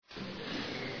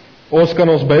Ons kan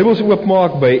ons Bybels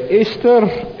oopmaak by Ester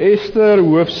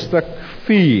hoofstuk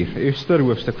 4. Ester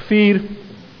hoofstuk 4.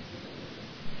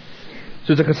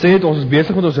 Soos ek gesê het, ons is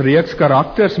besig met ons reeks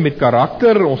Karakters met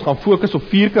karakter. Ons gaan fokus op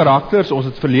 4 karakters. Ons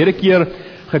het verlede keer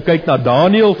gekyk na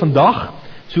Daniel vandag.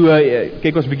 So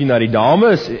kyk ons bietjie na die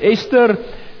dames. Ester,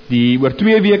 oor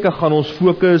 2 weke gaan ons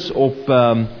fokus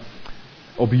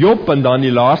op Job, en dan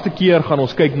die laaste keer gaan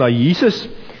ons kyk na Jesus.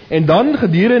 En dan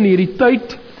gedurende hierdie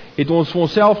tyd het ons vir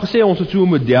onsself gesê, ons het so 'n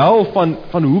model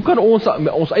van hoe kan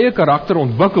ons eie karakter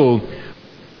ontwikkel.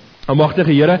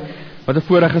 Almagtige Here, wat 'n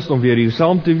voorreg is om weer hier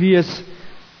saam te wees.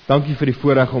 Dankie vir die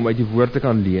voorreg om uit die woord te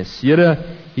kan lees. Here,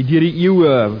 U deur die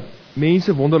eeue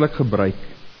mense wonderlik gebruik.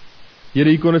 Here,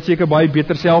 U kon dit seker baie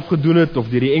beter self gedoen het of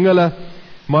deur die engele,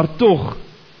 maar tog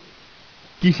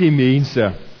kies U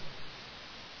mense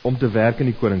om te werk in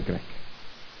die koninkryk.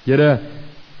 Here,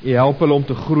 U help hulle om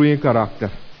te groei in karakter,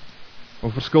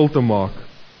 om verskil te maak.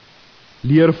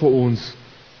 Leer vir ons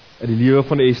in die lewe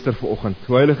van Ester vanoggend.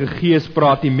 Heilige Gees,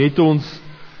 praat U met ons.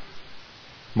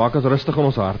 Maak ons rustig in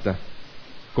ons harte.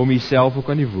 Kom U self ook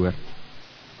aan die woord.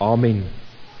 Amen.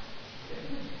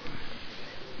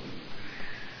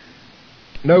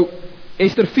 Nou,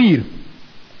 Ester 4.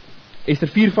 Ester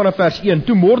 4 vanaf vers 1.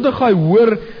 Toe Mordegai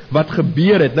hoor wat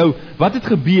gebeur het. Nou, wat het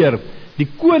gebeur? Die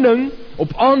koning,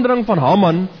 op aandrang van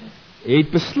Haman,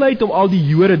 het besluit om al die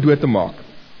Jode dood te maak.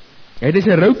 Hy het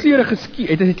sy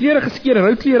klere geskeer,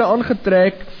 rouklere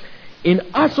aangetrek en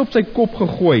as op sy kop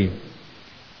gegooi.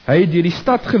 Hy het deur die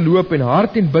stad geloop en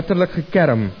hard en bitterlik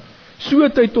gekerm. So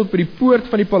het hy tot by die poort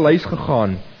van die paleis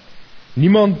gegaan.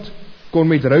 Niemand kon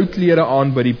met rouklere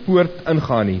aan by die poort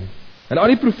ingaan nie. In al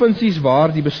die provinsies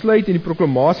waar die besluit en die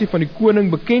proklamasie van die koning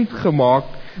bekend gemaak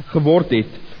geword het,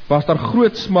 was daar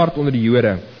groot smart onder die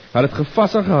Jode. Hulle het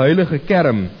gevas en gehuil en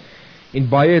gekerm, en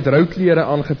baie het rouklere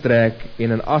aangetrek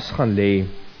en in as gaan lê.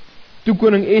 Toe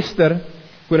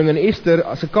koningin Ester,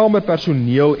 as 'n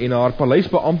kamerpersoneel en haar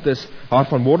paleisbeamptes haar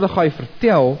van Mordegai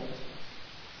vertel,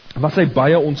 was sy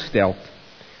baie ontsteld.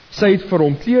 Sy het vir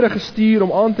hom klere gestuur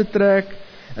om aan te trek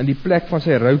in die plek van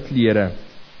sy rouklere,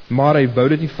 maar hy wou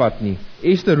dit nie vat nie.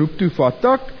 Ester roep toe vir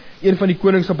Hatak, een van die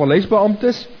koning se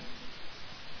paleisbeamptes,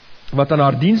 wat aan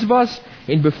haar diens was,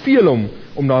 en beveel hom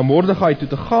om na Mordegai toe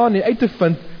te gaan en uit te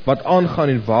vind wat aangaan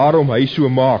en waarom hy so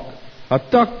maak.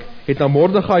 Hatak het na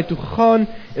Mordegai toe gegaan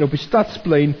en op die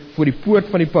stadsplein voor die poort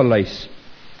van die paleis.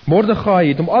 Mordegai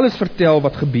het hom alles vertel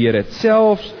wat gebeur het,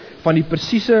 selfs van die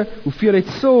presiese hoeveelheid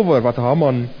silwer wat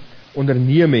Haman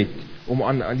onderneem het om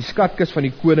aan die skatkis van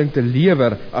die koning te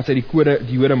lewer as hy die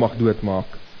Jode mag doodmaak.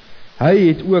 Hy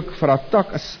het ook vir Hatak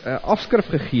 'n afskrif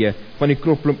gegee van die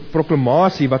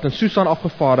proklamasie wat in Susan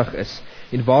afgevaardig is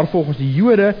en waar volgens die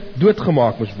Jode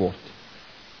doodgemaak moes word.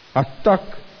 Hatak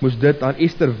moes dit aan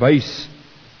Ester wys,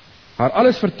 haar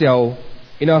alles vertel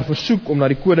en haar versoek om na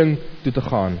die koning toe te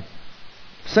gaan.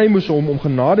 Sy moes hom om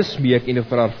genade smeek en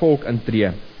vir haar volk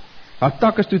intree.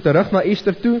 Hatak is toe terug na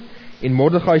Ester toe en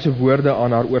Mordegai se woorde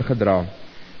aan haar oorgedra.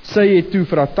 Sy het toe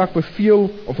vir Hatak beveel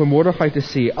om vir Mordegai te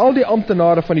sê, al die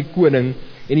amptenare van die koning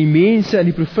en die mense in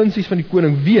die provinsies van die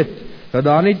koning weet, dat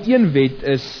daar net een wet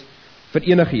is vir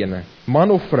enige ene,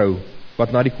 man of vrou,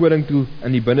 wat na die koning toe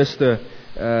in die binneste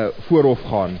voorhof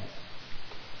gaan,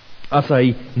 as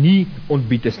hy nie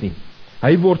ontbied is nie.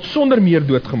 Hy word sonder meer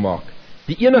doodgemaak.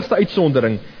 Die enigste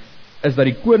uitsondering is dat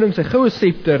die koning sy goue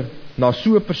scepter na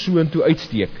so 'n persoon toe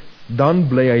uitsteek, dan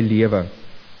bly hy lewe.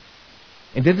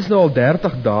 En dit is nou al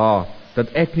 30 dae dat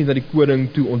ek nie na die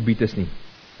koning toe ontbied is nie.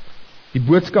 Die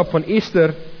boodskap van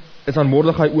Ester is aan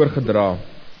Mordegai oorgedra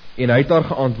en hy het haar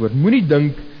geantwoord, moenie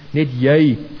dink net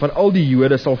jy van al die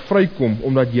Jode sal vrykom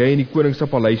omdat jy in die koning se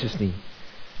paleis is nie.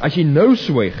 As jy nou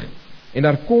swyg en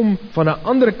daar kom van 'n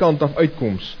ander kant af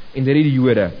uitkoms en dit die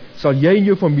Jode, sal jy en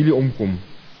jou familie omkom.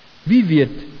 Wie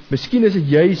weet, miskien is dit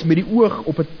juis met die oog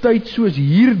op 'n tyd soos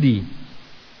hierdie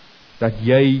dat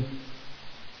jy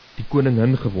die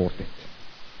koningin geword het.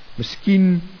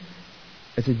 Miskien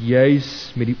is dit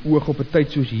juis met die oog op 'n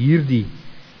tyd soos hierdie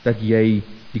dat jy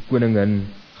die koningin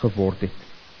geword het.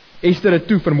 Ester het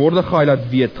toe vir Mordegai laat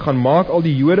weet, gaan maak al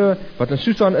die Jode wat in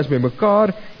Susan is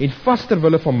bymekaar en vas ter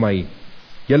wille van my.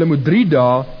 Julle moet 3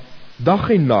 dae, dag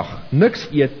en nag, niks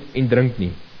eet en drink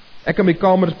nie. Ek en my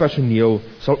kamerpersoneel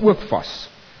sal ook vas.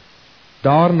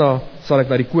 Daarna sal ek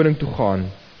na die koning toe gaan,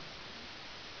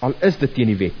 al is dit teen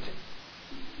die wet.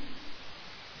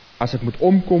 As ek moet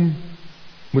omkom,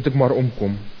 moet ek maar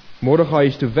omkom. Mordegai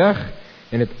is toe weg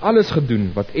en het alles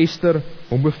gedoen wat Ester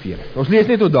hom beveel. Ons lees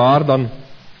net tot daar dan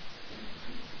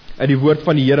uit die woord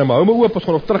van die Here, maar hou my oop, ons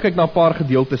gaan nog terugkyk na 'n paar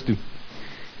gedeeltes toe.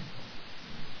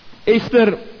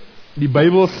 Ester, die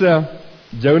Bybelse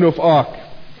Joan of Arc.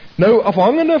 Nou,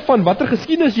 afhangende van watter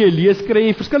geskiedenis jy lees, kry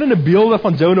jy verskillende beelde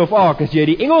van Joan of Arc. As jy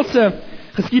die Engelse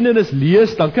geskiedenis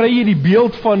lees, dan kry jy die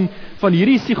beeld van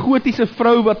hierdie psigotiese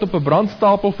vrou wat op 'n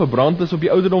brandstapel verbrand is op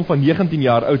die ouderdom van 19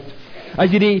 jaar oud.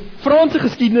 As jy die Franse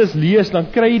geskiedenis lees,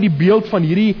 dan kry jy die beeld van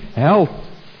hierdie held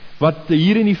wat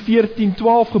hier in die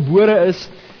 1412 gebore is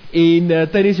en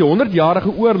tydens die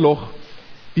 100-jarige oorlog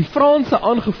die Franse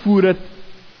aangevoer het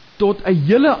tot 'n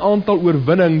hele aantal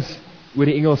oorwinnings oor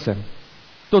die Engelse.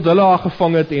 Tot hulle haar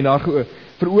gevang het en haar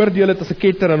veroordeel het as 'n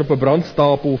ketter en op 'n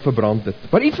brandstapel verbrand het.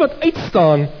 Maar iets wat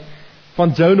uitstaan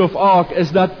van Joan of Arc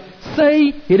is dat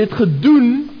sy het dit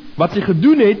gedoen, wat sy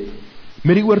gedoen het,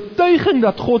 met die oortuiging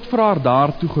dat God vir haar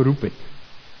daartoe geroep het.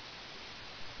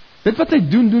 Dit wat sy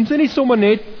doen sy nie sommer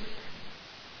net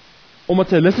omdat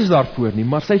sy lus is daarvoor nie,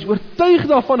 maar sy is oortuig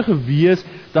daarvan gewees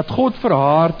dat God vir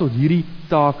haar tot hierdie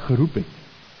taak geroep het.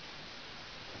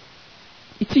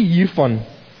 Ietsie hiervan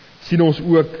sien ons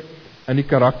ook in die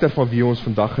karakter van wie ons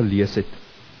vandag gelees het,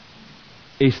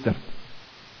 Ester.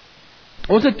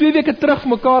 Ons het 2 weke terug vir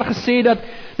mekaar gesê dat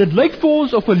dit lyk vir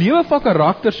ons of 'n lewe van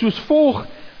karakter soos volg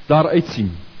daaruit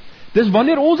sien. Dis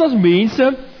wanneer ons as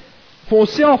mense vir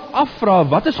onsself afvra,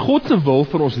 wat is God se wil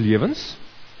vir ons lewens?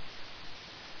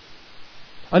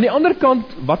 Aan die ander kant,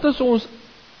 wat is ons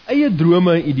eie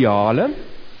drome en ideale,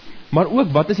 maar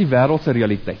ook wat is die wêreld se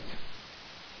realiteit?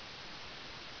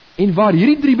 En waar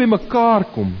hierdie 3 by mekaar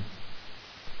kom,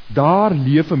 daar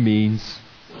leef 'n mens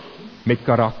met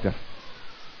karakter.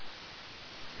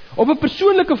 Op 'n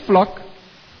persoonlike vlak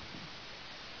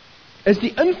is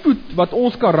die invloed wat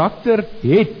ons karakter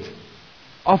het,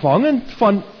 afhangend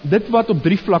van dit wat op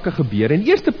 3 vlakke gebeur. In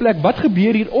eerste plek, wat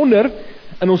gebeur hieronder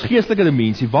in ons geestelike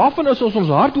dimensie? Waarvan is ons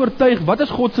hart oortuig, wat is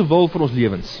God se wil vir ons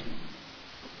lewens?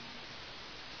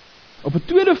 Op 'n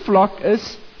tweede vlak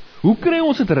is, hoe kry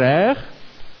ons dit reg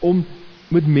om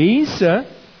met mense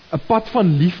 'n pad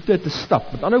van liefde te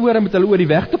stap? Met ander woorde, met hulle oor die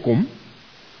weg te kom,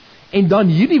 en dan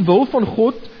hierdie wil van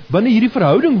God binne hierdie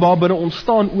verhouding waarbinne ons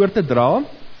staan oor te dra,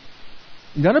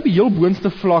 en dan op die heel boonste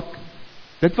vlak,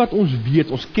 dit wat ons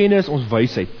weet, ons kennis, ons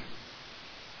wysheid.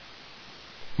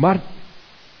 Maar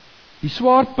die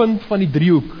swaarpunt van die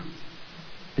driehoek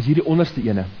is hierdie onderste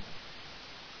ene.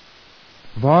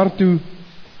 Waartoe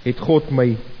het God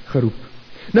my geroep?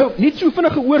 Nou, net so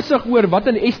vinnige oorsig oor wat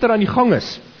in Ester aan die gang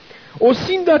is. Ons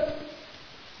sien dat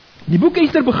die boek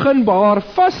Ester begin by haar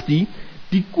Vasti,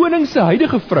 die koning se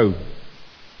huidige vrou,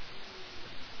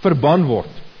 verban word.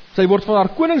 Sy word van haar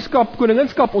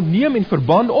koninginskap ontneem en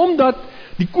verban, omdat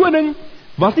die koning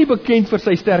was nie bekend vir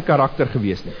sy sterk karakter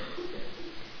gewees nie.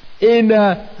 En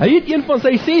hy het een van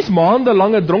sy 6 maande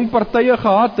lange dronkpartye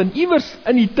gehad, en iewers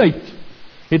in die tyd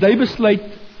het hy besluit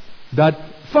dat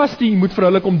Vasti moet vir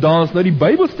hulle kom dans. Nou die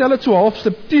Bybel stel dit so half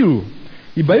subtiel.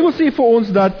 Die Bybel sê vir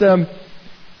ons dat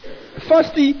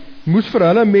Vasti moes vir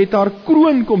hulle met haar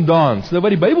kroon kom dans. Nou wat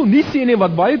die Bybel nie sê nie,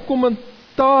 wat baie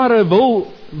kommentare wil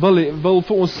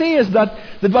vir ons sê, is dat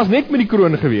dit was net met die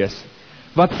kroon gewees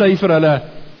wat sy vir hulle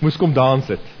moes kom dans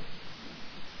het.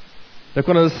 Nou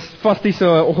kon ons Vasti se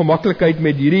ongemaklikheid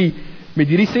met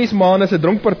hierdie 6 maande se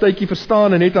dronkpartytjie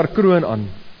verstaan en net haar kroon aan.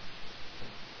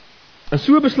 En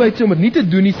so besluit sy om dit nie te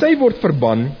doen nie. Sy word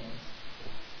verban.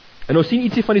 En ons sien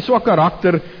ietsie van die swak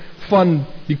karakter van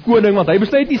die koning, want hy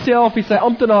besluit nie self, sy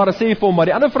amptenare sê vir hom, maar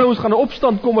die ander vrouens gaan in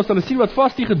opstand kom as hulle sien wat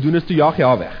Vasti gedoen is, toe jaag hy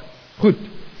haar weg. Goed.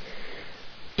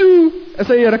 Toe is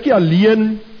hy 'n rukkie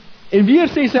alleen, en weer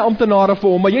sê sy amptenare vir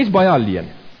hom, maar jy's baie alleen.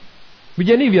 Moet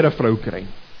jy nie weer 'n vrou kry.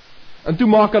 En toe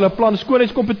maak hulle 'n plan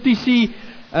skoonheidskompetisie,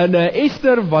 en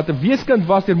Ester, wat 'n weeskind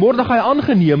was, deur Mordegai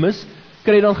aangeneem is,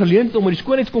 kry dan geleentheid om aan die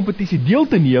skoonheidskompetisie deel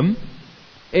te neem,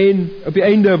 en op die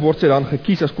einde word sy dan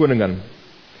gekies as koningin.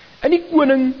 In die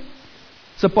koning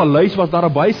se paleis was daar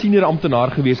 'n baie senior amptenaar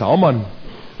gewees, Haman,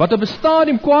 wat op 'n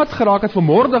stadium kwaad geraak het vir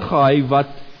Mordegai,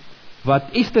 wat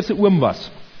Ester se oom was,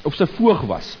 of sy voog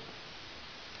was.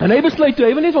 En hy besluit toe,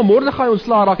 hy wil net van Mordegai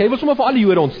ontslae raak, hy wil sommer vir al die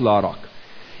Jode ontslae raak.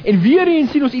 En weer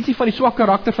eens sien ons ietsie van die swak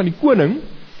karakter van die koning,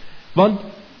 want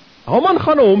Haman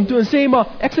gaan na hom toe en sê, maar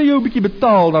ek sal jou 'n bietjie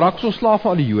betaal, dan raak ons ontslaaf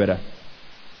van al die Jode.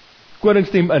 Koning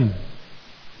stem in.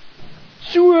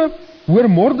 So hoor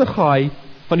Mordegai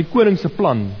van die koning se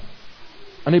plan,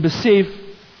 en hy besef,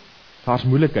 daar's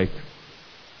moeilikheid.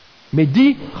 Met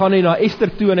die gaan hy na Ester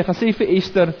toe, en hy gaan sê vir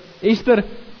Ester, Ester,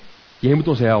 jy moet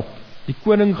ons help. Die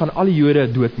koning gaan al die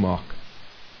Jode doodmaak.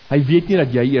 Hy weet nie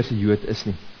dat jy eers 'n Jood is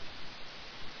nie.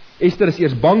 Ester is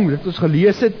eers bang, dit ons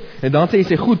gelees het, en dan sê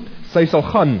sy, goed, sy sal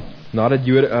gaan, nadat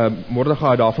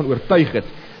Mordegai daarvan oortuig het.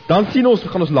 Dan sien ons,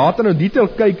 gaan ons later nou detail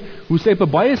kyk, hoe sy op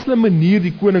 'n baie slim manier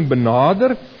die koning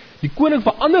benader. Die koning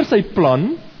verander sy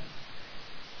plan,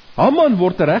 Haman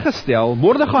word tereggestel,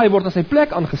 Mordegai word aan sy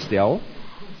plek aangestel,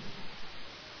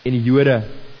 en die Jode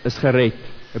is gered.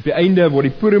 Op die einde word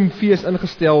die Purimfees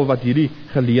ingestel, wat hierdie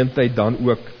geleentheid dan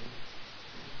ook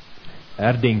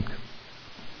herdenk.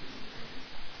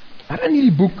 En in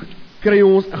hierdie boek kry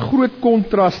ons 'n groot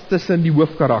kontras tussen die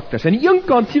hoofkarakters. Aan die een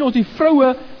kant sien ons die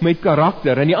vroue met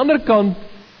karakter, aan die ander kant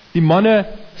die manne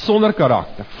sonder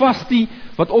karakter. Vastie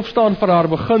wat opstaan vir haar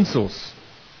beginsels.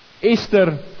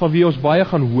 Ester, van wie ons baie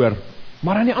gaan hoor.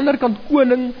 Maar aan die ander kant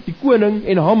die koning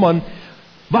en Haman,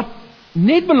 wat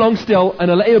net belangstel in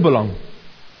hulle eie belang.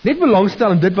 Net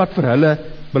belangstel in dit wat vir hulle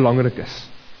belangrik is.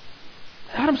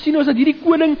 Daarom sien ons dat hierdie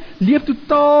koning leef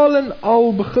totaal en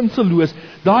al beginselloos.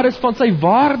 Daar is van sy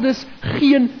waardes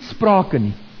geen sprake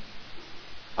nie.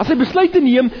 As hy besluite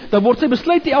neem, dan word sy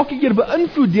besluite elke keer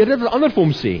beïnvloed deur dit wat ander vir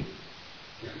hom sê.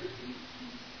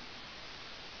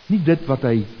 Nie dit wat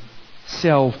hy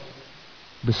self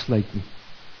besluit nie.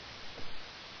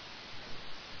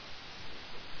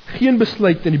 Geen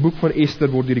besluit in die boek van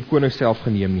Ester word deur die koning self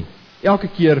geneem nie. Elke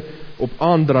keer op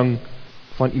aandrang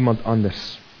van iemand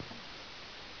anders.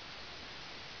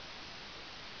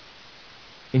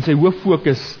 En sy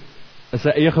hooffokus is sy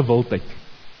eie gewildheid.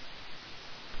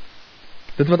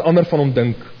 Dit wat ander van hom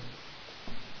dink.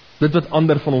 Dit wat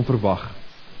ander van hom verwag.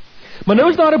 Maar nou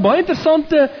is daar 'n baie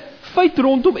interessante feit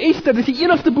rondom Ester. Dit is die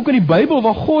enigste boek in die Bybel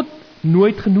waar God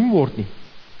nooit genoem word nie.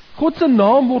 God se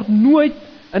naam word nooit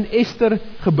in Ester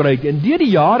gebruik. En deur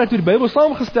die jare toe die Bybel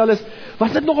saamgestel is,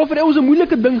 was dit nogal vir ons 'n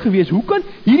moeilike ding gewees. Hoe kan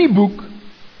hierdie boek,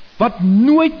 wat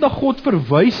nooit na God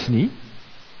verwys nie,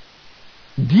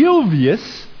 deel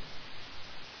wees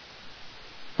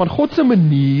van God se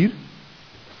manier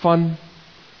van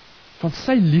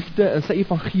sy liefde en sy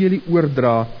evangelie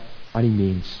oordra aan die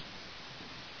mens?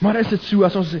 Maar is dit so,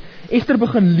 as ons Ester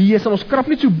begin lees, en ons krap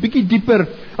net so bietjie dieper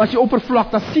as die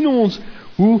oppervlak, dan sien ons,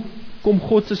 hoe kom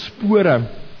God se spore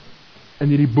in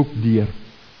hierdie boek deur.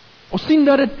 Ons sien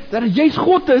dat dit juis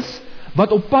God is,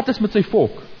 wat op pad is met sy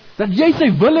volk. Dat juis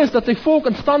sy wil is, dat sy volk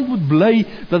in stand moet bly,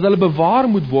 dat hulle bewaar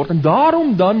moet word, en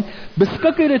daarom dan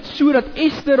beskik hy dit so, dat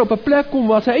Ester op 'n plek kom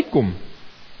waar sy uitkom.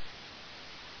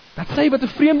 Dat sy wat 'n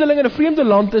vreemdeling in 'n vreemde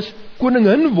land is,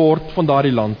 koningin word van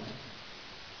daardie land.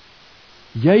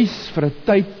 Juis vir 'n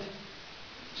tyd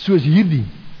soos hierdie.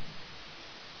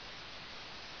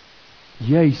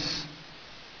 Juis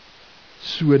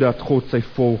sodat God sy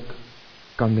volk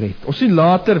kan red. Ons sien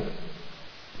later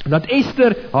dat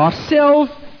Ester haarself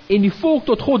en die volk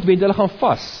tot God wend. Hulle gaan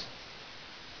vas.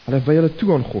 Hulle wy hulle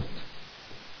toe aan God.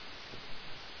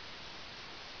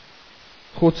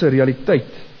 God se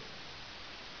realiteit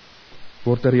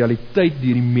word 'n realiteit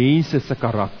deur die mense se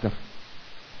karakter.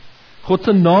 God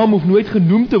se naam hoef nooit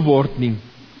genoem te word nie,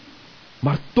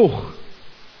 maar tog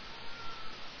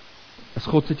is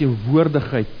God se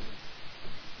teenwoordigheid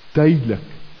duidelik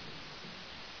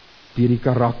deur die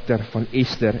karakter van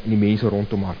Ester en die mense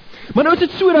rondom haar. Maar nou is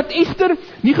dit so dat Ester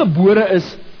nie gebore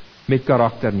is met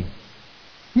karakter nie.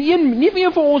 Nie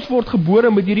een van ons word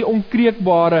gebore met hierdie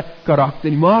onkreukbare karakter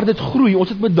nie, maar dit groei. Ons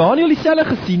het met Daniël dieselfde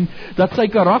gesien, dat sy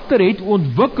karakter het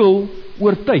ontwikkel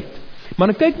oor tyd. Maar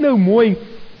nou kyk nou mooi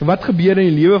wat gebeur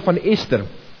in die lewe van Ester.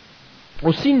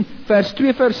 Ons sien vers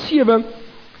 2, vers 7,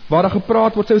 waar daar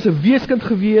gepraat word, sy was 'n weeskind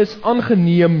gewees,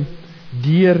 aangeneem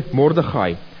deur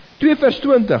Mordegai. 2 vers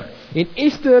 20, en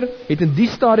Ester het in die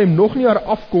stadium nog nie haar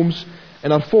afkoms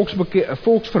en haar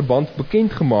volksverband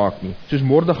bekend gemaak nie, soos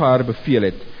Mordegai haar beveel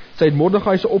het. Sy het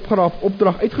Mordegai se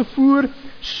opdrag uitgevoer,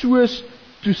 soos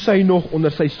toe sy nog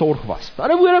onder sy sorg was. Aan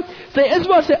die ander woorde, sy is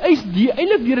waar sy is,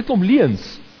 eintlik deur dit om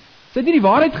leuns. Sy het nie die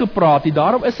waarheid gepraat nie,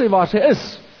 daarom is sy waar sy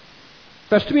is.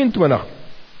 Vers 22,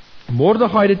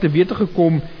 Mordegai het te wete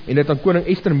gekom en het aan koning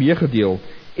Ester meegedeel.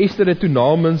 Ester het toe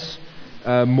namens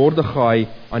Mordegai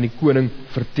aan die koning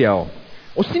vertel.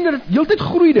 Ons sien dat dit heeltyd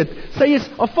groei dit. Sy is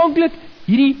aanvanklik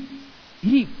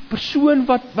hierdie persoon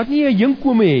wat nie 'n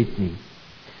inkome het nie.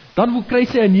 Dan kry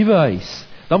sy 'n nuwe huis.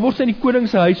 Dan word sy in die koning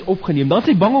se huis opgeneem. Dan is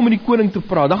sy bang om met die koning te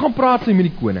praat. Dan gaan praat sy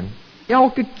met die koning.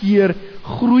 Elke keer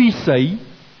groei sy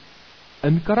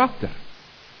in karakter.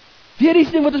 Weer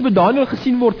die ding wat ons by Daniël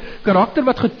gesien word, karakter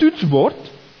wat getoets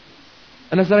word,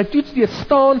 en as daai toets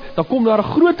deurstaan, dan kom daar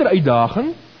 'n groter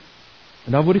uitdaging,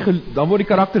 en dan word die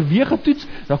karakter weer getoets,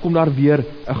 dan kom daar weer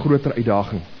 'n groter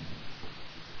uitdaging.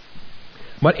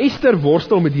 Maar Ester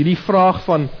worstel met hierdie vraag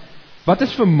van, wat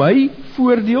is vir my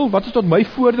voordeel, wat is tot my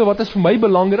voordeel, wat is vir my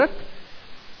belangrik,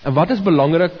 en wat is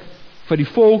belangrik vir die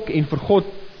volk en vir God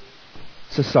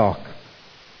se saak.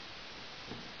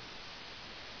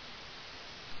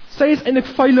 Sy is eintlik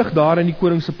veilig daar in die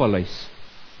koning se paleis.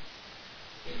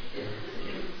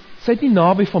 Sy het nie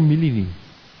naby familie nie.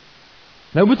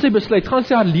 Nou moet sy besluit, gaan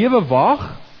sy haar lewe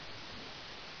waag,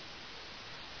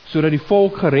 sodat die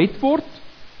volk gered word,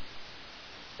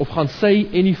 of gaan sy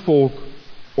en die volk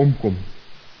omkom?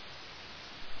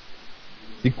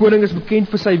 Die koning is bekend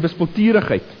vir sy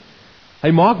wispelturigheid.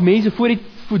 Hy maak mense voor die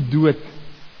voet dood.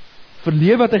 Vir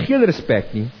lewe het hy geen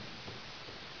respek nie.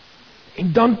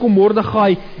 En dan kom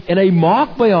Mordegai en hy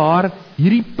maak by haar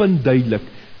hierdie punt duidelik.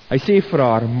 Hy sê vir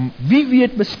haar, wie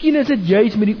weet, miskien is dit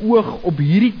juis met die oog op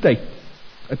hierdie tyd,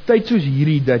 'n tyd soos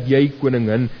hierdie, dat jy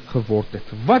koningin geword het.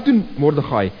 Wat doen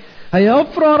Mordegai? Hy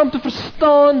help vir haar om te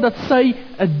verstaan dat sy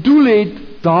 'n doel het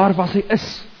daar waar sy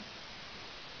is.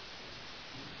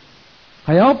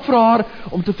 Hy help vir haar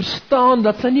om te verstaan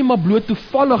dat sy nie maar bloot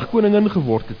toevallig koningin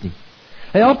geword het nie.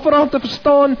 Hy help vir haar om te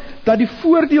verstaan dat die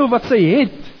voordeel wat sy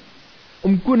het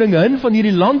om koningin van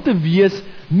hierdie land te wees,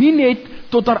 nie net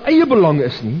tot haar eie belang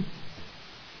is nie,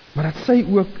 maar dat sy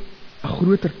ook 'n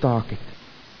groter taak het.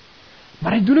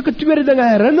 Maar hy doen ook 'n tweede ding, hy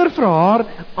herinner vir haar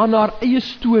aan haar eie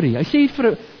storie. Hy sê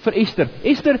vir Ester,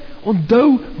 Ester,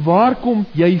 onthou, waar kom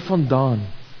jy vandaan?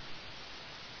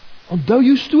 Onthou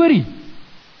jou storie.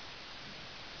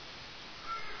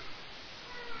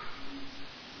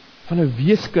 Van 'n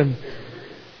weeskind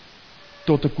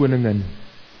tot 'n koningin.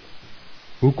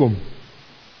 Hoekom?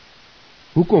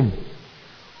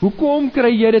 Hoekom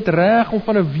kry jy dit reg om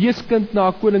van 'n weeskind na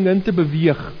 'n koningin te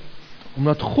beweeg?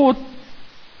 Omdat God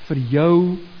vir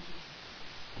jou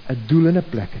 'n doel en 'n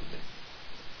plek het.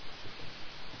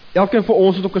 Elkeen van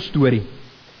ons het ook 'n storie.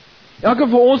 Elkeen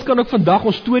van ons kan ook vandag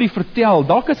ons storie vertel.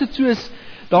 Dalk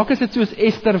is dit soos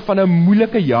Ester van 'n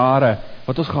moeilike jare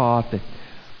wat ons gehad het.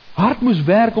 Hard moes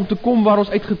werk om te kom waar ons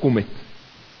uitgekom het.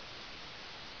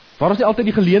 Waar ons nie altyd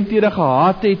die geleenthede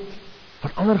gehad het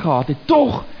wat ander gehad het.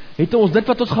 Tog het ons dit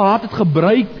wat ons gehad het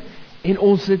gebruik en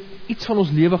ons het iets van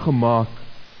ons lewe gemaak.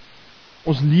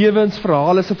 Ons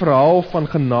lewensverhaal is 'n verhaal van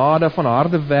genade, van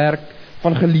harde werk,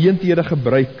 van geleenthede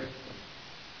gebruik.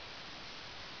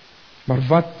 Maar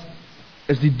wat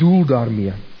is die doel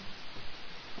daarmee?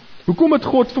 Hoekom het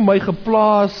God vir my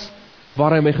geplaas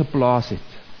waar hy my geplaas het?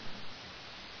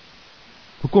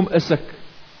 Hoekom is ek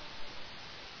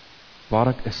waar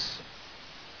ek is?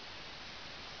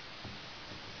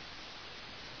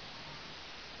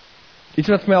 Iets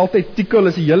wat my altyd tikkel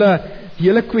is die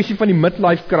hele kwessie van die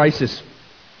midlife crisis.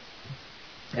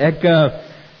 Ek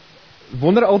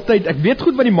wonder altyd, ek weet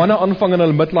goed wat die manne aanvang in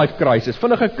hulle midlife crisis.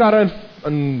 Vinnige karre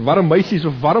en warm meisies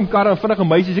of warm karre en vinnige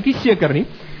meisies, ek is seker nie.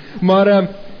 Maar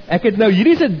ek het nou,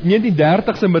 hierdie is 'n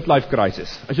 1930se midlife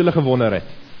crisis, as julle gewonder het.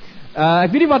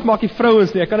 Ek weet nie wat maak die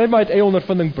vrouens nie, ek kan net maar uit eie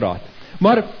ondervinding praat.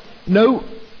 Maar nou,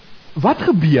 wat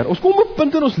gebeur? Ons kom op 'n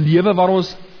punt in ons lewe waar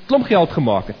ons klomp geld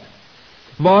gemaak het.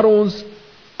 Waar ons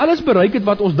alles bereik het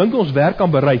wat ons dink ons werk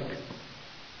kan bereik.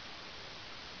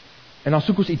 En dan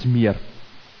soek ons iets meer.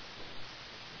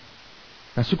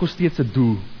 Dan soek ons steeds 'n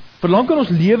doel. Verlang in ons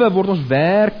lewe word ons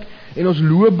werk en ons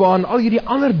loopbaan, al hierdie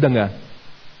ander dinge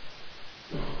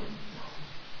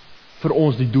vir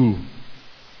ons die doel.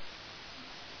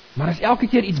 Maar is elke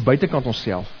keer iets buitekant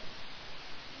onsself.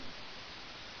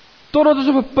 Totdat ons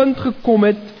op 'n punt gekom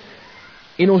het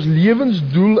en ons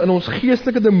lewensdoel in ons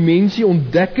geestelike dimensie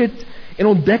ontdek het en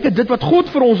ontdek het dit wat God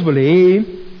vir ons wil hê,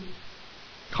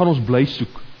 gaan ons bly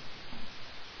soek.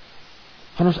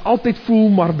 Gaan ons altyd voel,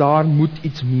 maar daar moet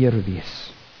iets meer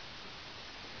wees.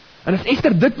 En as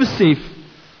Ester dit besef,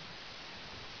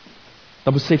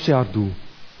 dan besef sy haar doel.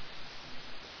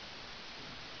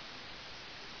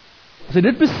 As sy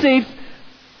dit besef,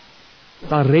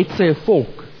 dan red sy 'n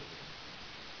volk,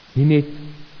 nie net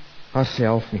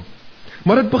haarself nie.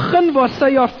 Maar dit begin waar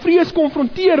sy haar vrees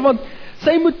konfronteer, want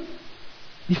sy moet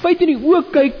die feit in die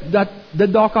oë kyk dat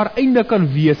dit dalk haar einde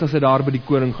kan wees as sy daar by die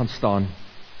koning gaan staan.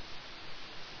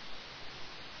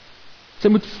 Sy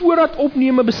moet voorraad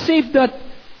opneem en besef dat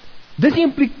dis die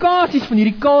implikasies van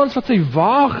hierdie kans wat sy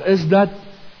waag is dat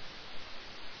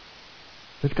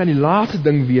dit kan die laaste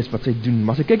ding wees wat sy doen,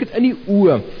 maar sy kyk dit in die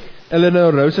oë.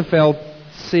 Eleanor Roosevelt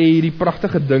sê hierdie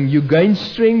pragtige ding, you gain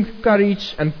strength,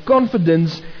 courage and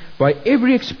confidence by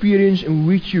every experience in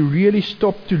which you really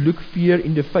stop to look fear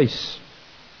in the face.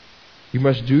 You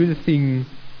must do the thing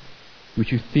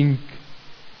which you think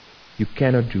you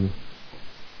cannot do.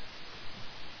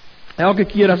 Elke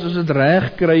keer as ons dit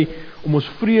reg kry om ons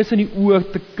vrees in die oë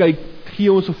te kyk,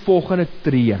 gee ons 'n volgende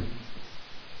tree.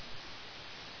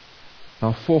 Na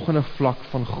 'n volgende vlak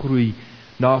van groei,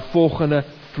 na 'n volgende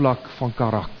vlak van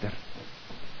karakter.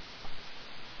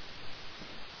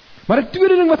 Maar 'n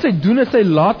tweede ding wat sy doen is sy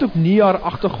laat ook nie haar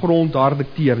agtergrond haar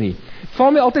dikteer nie. Dit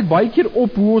val my altyd baie keer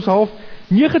op hoe ons half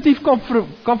negatief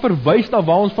kan verwys na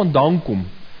waar ons vandaan kom.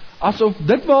 Asof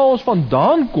dit waar ons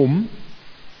vandaan kom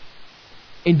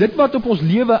En dit wat op ons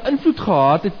lewe invloed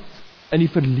gehad het in die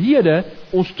verlede,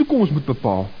 ons toekoms moet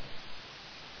bepaal.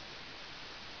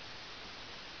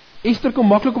 Ester kon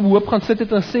maklik op hoop gaan sit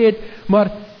het en sê het, maar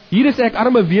hier is ek,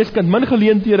 arme weeskind, min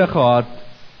geleenthede gehad.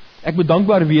 Ek moet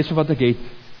dankbaar wees vir wat ek het.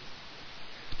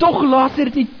 Tog laat sy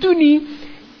dit nie toe nie,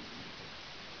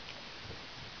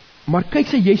 maar kyk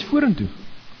sy juist vorentoe.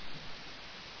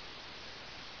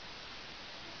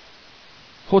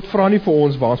 God vra nie vir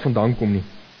ons waar ons vandaan kom nie,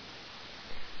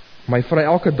 maar hy vra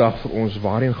elke dag vir ons,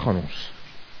 waarheen gaan ons?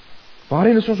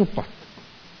 Waarheen is ons op pad?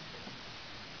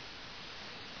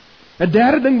 'n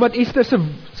derde ding wat Ester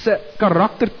se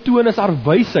karakter toon is haar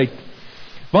wysheid.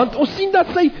 Want ons sien dat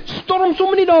sy storm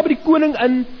sommer nie daar by die koning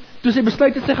in, toe sy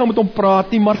besluit het sy gaan met hom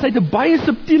praat nie, maar sy het 'n baie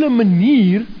subtiele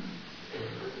manier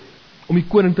om die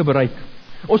koning te bereik.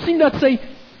 Ons sien dat sy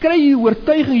kry die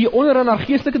oortuiging hier onder in haar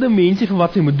geestelike dimensie van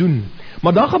wat sy moet doen.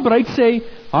 Maar dan gebruik sy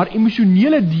haar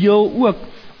emosionele deel ook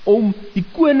om die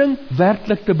koning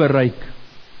werklik te bereik.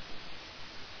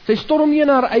 Sy storm nie in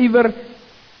haar ywer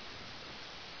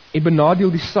en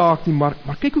benadeel die saak nie, maar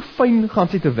kyk hoe fyn gaan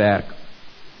sy te werk.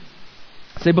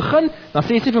 Sy begin, dan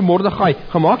sê sy vir Mordegai,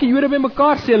 gemaak die Jode by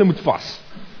mekaar, sê hulle moet vas.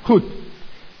 Goed.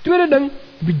 Tweede ding,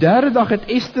 op die derde dag het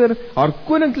Ester haar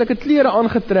koninklike klere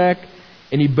aangetrek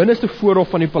en die binneste voorhof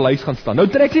van die paleis gaan staan. Nou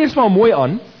trek sy eers vir haar mooi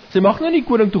aan, sy mag nou nie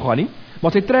koning toe gaan nie,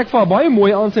 maar sy trek vir haar baie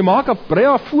mooi aan, sy maak haar brei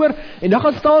haar voor, en dan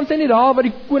gaan staan sy nie daar waar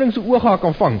die koning se oog haar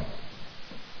kan vang.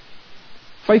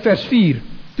 5 vers 4,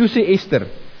 toe sê Ester,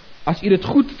 as u dit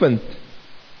goed vind,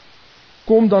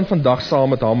 kom dan vandag saam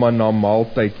met Haman na 'n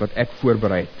maaltyd wat ek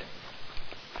voorberei het.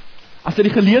 As sy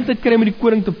die geleentheid kry met die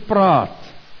koning te praat,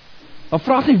 dan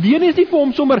vra sy weer nie vir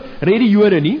hom sommer red die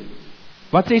Jode nie.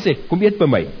 Wat sê sy? Kom eet by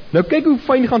my. Nou kyk hoe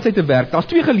fyn gaan sy te werk. Daar's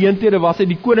 2 geleenthede waar sy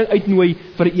die koning uitnooi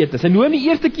vir 'n ete. Sy nooi hom die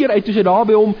eerste keer uit toe sy daar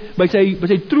by hom by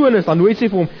sy troon is, dan nooi sy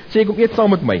vir hom, sê kom eet saam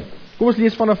met my. Kom ons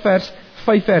lees vanaf vers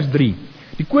 5 vers 3.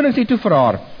 Die koning sê toe vir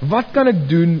haar, wat kan ek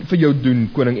vir jou doen,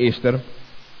 koning Ester?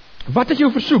 Wat is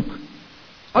jou versoek?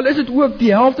 Al is dit ook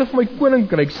die helfte van my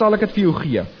koninkryk, sal ek dit vir jou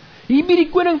gee. Hier bied die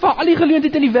koning vir al die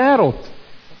geleentheid in die wêreld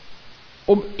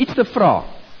om iets te vra,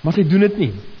 maar sy doen dit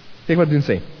nie. Kyk wat doen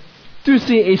sy. Toe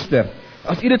sê Ester,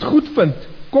 as u dit goed vind,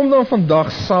 kom dan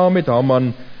vandag saam met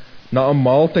Haman na 'n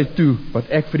maaltyd toe, wat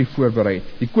ek vir u voorberei het.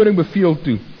 Die koning beveel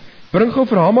toe, bring gou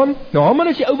vir Haman. Nou Haman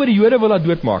is die ou wat die Jode wil laat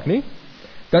doodmaak, nie?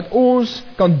 Dat ons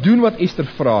kan doen wat Ester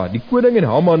vra. Die koning en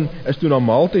Haman is toe na 'n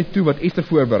maaltyd toe wat Ester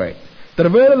voorberei het.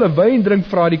 Terwyl hulle wyn drink,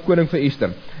 vra die koning vir Ester,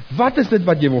 wat is dit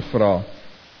wat jy wil vra?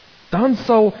 Dan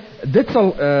sal dit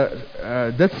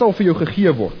sal vir jou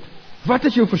gegee word. Wat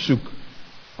is jou versoek?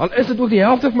 Al is dit ook die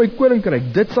helfte van my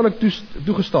koninkryk, dit sal ek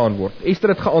toegestaan word. Ester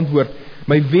het geantwoord,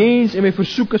 my wens en my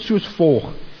versoek is soos volg.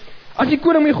 As die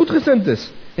koning my goedgesind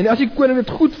is, en as die koning dit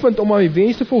goed vind om aan my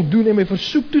wens te voldoen en my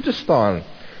versoek toe te staan,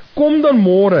 kom dan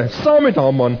môre saam met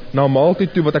Haman na 'n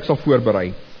maaltyd toe wat ek sal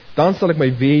voorberei. Dan sal ek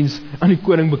my wens aan die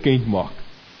koning bekend maak.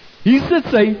 Hier sit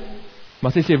sy,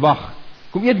 maar sy sê wag,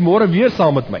 kom eet môre weer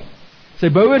saam met my. Sy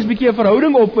bou eers 'n bietjie 'n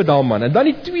verhouding op met Haman, en dan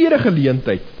die tweede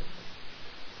geleentheid.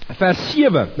 Vers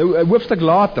 7, nou 'n hoofstuk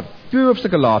later, 2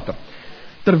 hoofstukke later.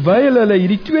 Terwyl hulle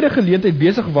hierdie tweede geleentheid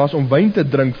besig was om wyn te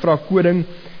drink, vra koning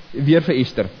weer vir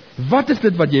Ester, wat is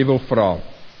dit wat jy wil vra?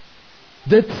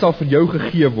 Dit sal vir jou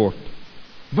gegee word.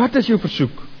 Wat is jou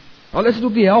versoek? Al is dit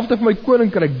ook die helfte van my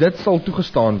koninkryk, dit sal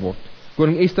toegestaan word.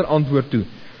 Koning Ester antwoord toe,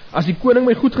 as die koning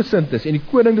my goedgesind is en die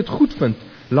koning dit goed vind,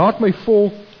 laat my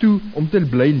volk toe om te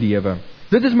bly lewe.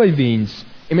 Dit is my wens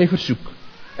en my versoek.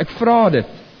 Ek vra dit,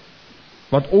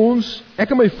 want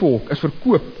ek en my volk is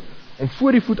verkoop om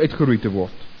voor die voet uitgeroei te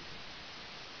word.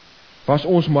 Was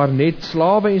ons maar net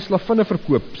slawe en slavinne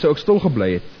verkoop, sou ek stil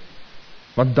gebly het,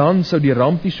 want dan sou die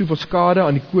ramp nie soveel skade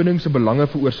aan die koning se belange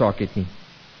veroorsaak het nie.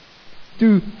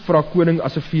 Toe vra koning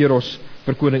Ahasveros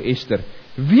vir koning Ester,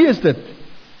 wie is dit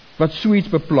wat so iets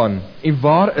beplan en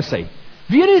waar is hy?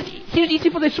 Weer sê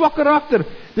ietsie van sy swak karakter.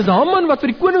 Dis Haman wat vir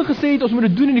die koning gesê het ons moet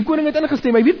dit doen en die koning het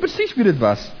ingestem. Hy weet presies wie dit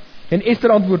was. En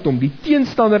Ester antwoord hom, die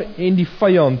teenstander en die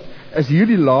vyand is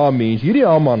hierdie lae mens, hierdie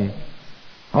Haman.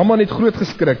 Haman het groot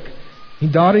geskrik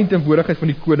en daarin teenwoordigheid van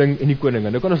die koning en die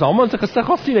koningin. Nou kan ons Haman se gesig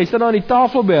al sien, hy sit daar aan die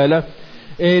tafel by hulle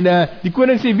en die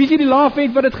koning sê, wie is hierdie lae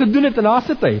vent wat dit gedoen het? En daar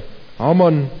sit hy.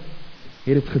 Haman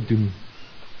het dit gedoen.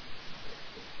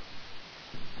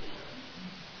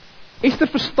 Ester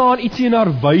verstaan ietsie in haar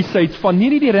wysheid van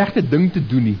nie die regte ding te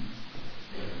doen nie,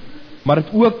 maar dit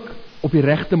ook op die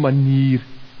regte manier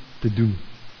te doen.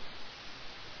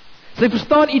 Sy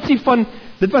verstaan ietsie van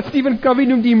dit wat Stephen Covey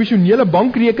noem die emosionele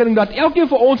bankrekening, dat elkeen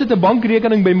van ons het 'n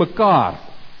bankrekening by mekaar.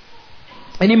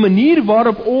 En die manier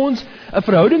waarop ons 'n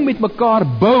verhouding met mekaar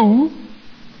bou,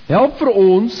 help vir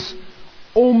ons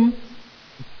om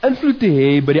invloed te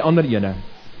hê by die ander ene.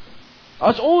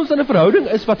 As ons in 'n verhouding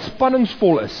is wat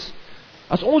spanningsvol is,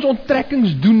 as ons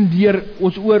onttrekkings doen deur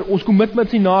ons oor ons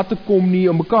commitments nie na te kom nie,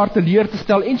 om mekaar te leer te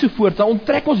stel ensovoorts, dan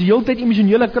onttrek ons heeltyd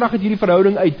emosionele krag uit hierdie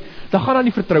verhouding uit, dan gaan daar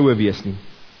nie vertroue wees nie.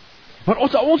 Maar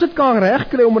as ons dit kan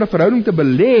regkry om in 'n verhouding te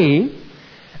belê,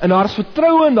 en daar is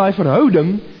vertroue in daai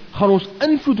verhouding, gaan ons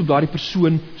invloed op daardie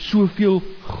persoon soveel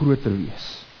groter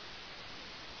wees.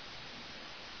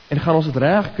 En gaan ons dit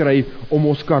regkry om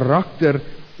ons karakter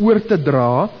oor te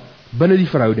dra binne die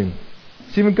verhouding.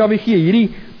 Stephen Covey gee hierdie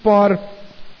paar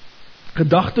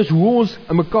gedagtes hoe ons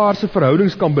in mekaar se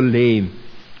verhoudings kan belê.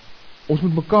 Ons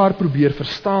moet mekaar probeer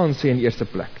verstaan, sê in die eerste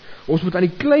plek. Ons moet aan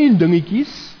die klein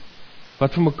dingetjies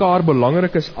wat vir mekaar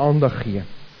belangrik is, aandag gee.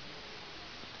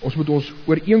 Ons moet ons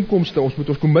ooreenkomste, ons moet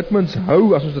ons commitments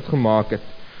hou as ons dit gemaak het.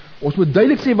 Ons moet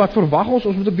duidelik sê wat verwag ons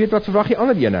moet ook weet wat verwag die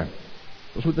ander ene.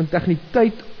 Ons moet in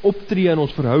integriteit optree in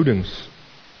ons verhoudings.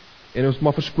 En ons moet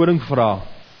maar verskoning vra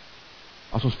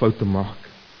as ons foute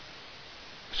maak.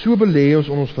 So belê ons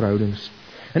in ons verhoudings.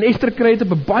 En Ester kry dit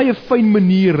op 'n baie fyn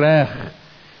manier reg,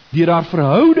 deur haar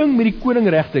verhouding met die koning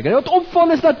reg te kry. En wat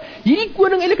opval is dat hierdie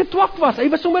koning eintlik 'n twak was. Hy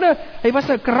was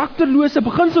 'n karakterlose,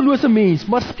 beginsellose mens,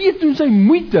 maar steeds doen sy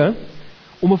moeite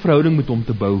om 'n verhouding met hom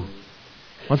te bou.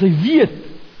 Want hy weet,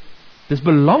 dis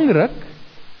belangrik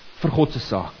vir God se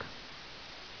saak.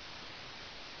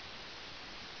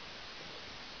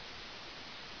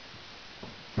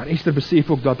 Maar Ester besef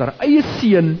ook dat haar eie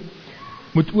seun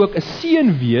moet ook 'n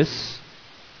seun wees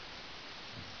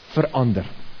vir ander.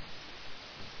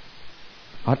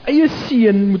 Haar eie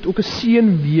seun moet ook 'n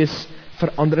seun wees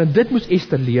vir ander. En dit moes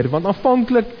Ester leer, want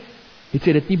aanvanklik het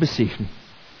sy dit nie besef nie.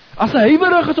 As sy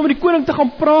huiwerig is om met die koning te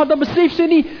gaan praat, dan besef sy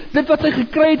nie dit wat sy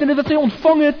gekry het en dit wat sy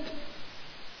ontvang het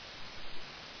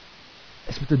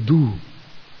is met 'n doel.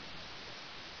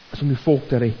 Is om die volk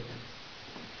te red.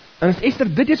 En as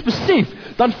Ester dit eens besef,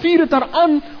 dan vuur dit haar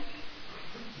aan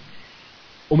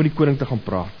om met die koning te gaan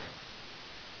praat.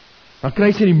 Dan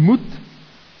kry sy die moed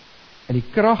en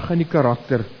die krag en die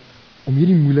karakter om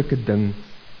hierdie moeilike ding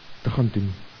te gaan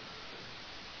doen.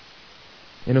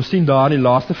 En ons sien daar in die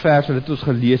laaste vers wat ons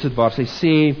gelees het, waar sy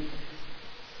sê,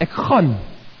 ek gaan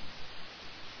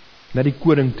na die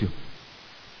koning toe.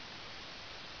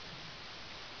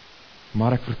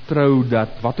 Maar ek vertrou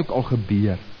dat wat ook al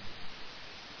gebeur,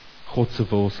 God se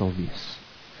wil sal wees.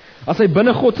 As hy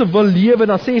binne God se wil lewe,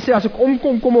 dan sê sy, as ek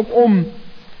omkom, kom ek om.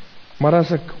 Maar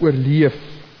as ek oorleef,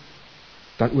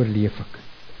 dan oorleef ek.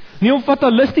 Nie om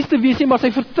fatalisties te wees nie, maar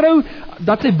sy vertrou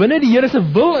dat sy binne die Here se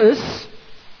wil is,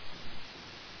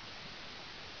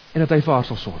 en dat hy vir haar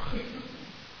sal sorg.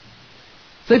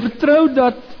 Sy vertrou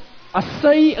dat as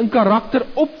sy in karakter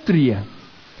optree,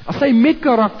 as sy met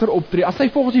karakter optree, as sy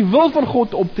volgens die wil van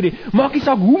God optree, maak nie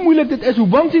saak hoe moeilik dit is, hoe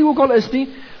bang sy ook al is nie,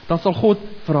 dan sal God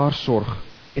vir haar sorg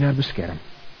en haar beskerm.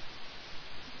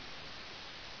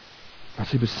 As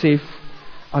sy besef,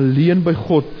 alleen by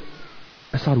God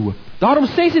is haar hoop. Daarom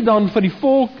sê sy dan van die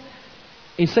volk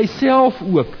en sy self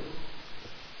ook,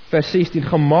 vers 16,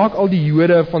 gemaak al die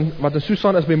Jode wat in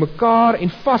Susan is by mekaar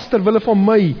en vas ter wille van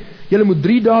my. Julle moet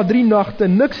 3 dae, 3 nagte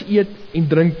niks eet en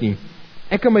drink nie.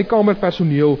 Ek en my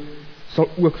kamerpersoneel sal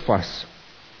ook vas.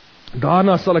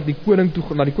 Daarna sal ek na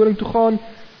die koning toe gaan,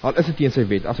 al is dit teen sy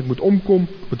wet. As ek moet omkom,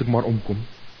 moet ek maar omkom.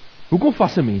 Hoekom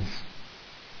vas 'n mens?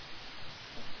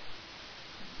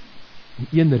 Om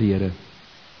een rede.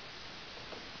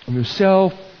 Om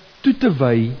jouself toe te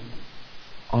wy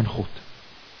aan God.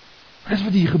 Dis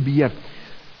wat hier gebeur.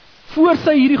 Voor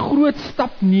sy hierdie groot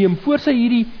stap neem, voor sy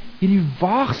hierdie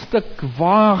waagstuk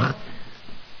waag,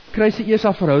 kry sy eers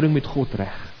haar verhouding met God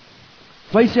reg.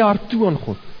 Wys sy haar toe aan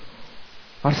God.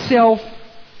 Haarself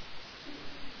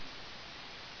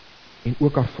en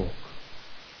ook haar volk.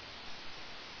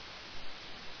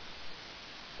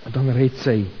 En dan red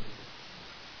sy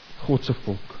God se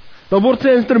volk. Dan word sy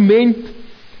 'n instrument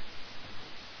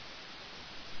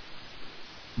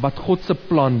wat God se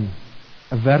plan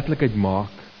 'n werklikheid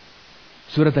maak,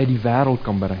 sodat hy die wêreld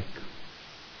kan bereik.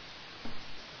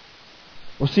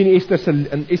 Ons sien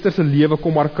in Ester se lewe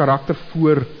kom haar karakter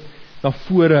na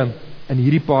vore in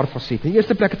hierdie paar fasette. In die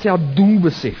eerste plek het sy haar doel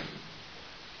besef.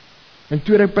 In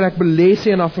tweede plek belê sy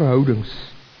in haar verhoudings.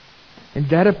 En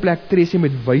derde plek tree sy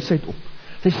met wysheid op.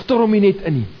 Sy storm nie net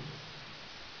in nie.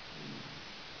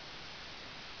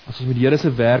 As ons met die Here se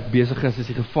werk besig is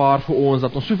die gevaar vir ons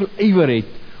dat ons soveel ywer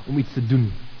het om iets te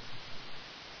doen,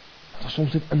 dat ons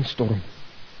soms net instorm.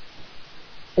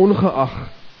 Ongeag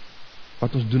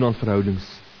wat ons doen aan verhoudings,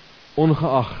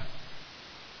 ongeag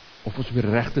of ons op die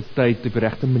regte tyd, op die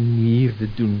regte manier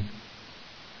dit doen,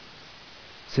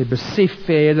 Sy besef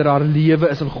verder, haar lewe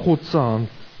is in God se hand.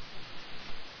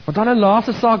 Want dan 'n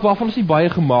laaste saak waarvan ons nie baie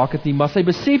gemaak het nie, maar sy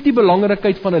besef die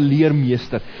belangrikheid van 'n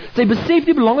leermeester. Sy besef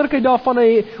die belangrikheid daarvan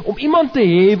om iemand te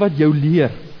hê wat jou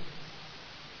leer.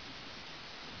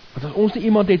 Want as ons nie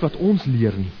iemand het wat ons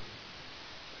leer nie,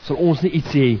 sal ons nie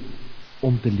iets hê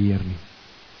om te leer nie.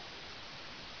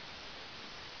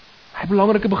 Hy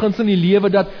belangrike beginsel in die lewe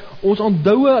dat ons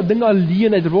onthou dinge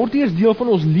alleen, dit word eers deel van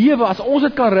ons lewe as ons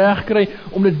dit kan regkry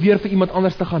om dit weer vir iemand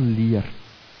anders te gaan leer.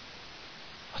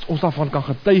 As ons daarvan kan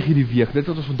getuig hierdie week, dit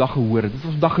wat ons vandag gehoor het, dit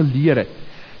wat ons vandag geleer het,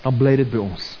 dan bly dit by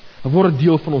ons. Dan word dit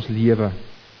deel van ons lewe.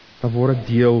 Dan word dit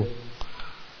deel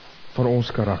van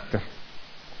ons karakter.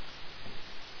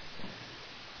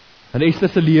 In Ester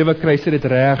se lewe kry sy dit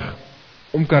reg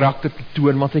om karakter te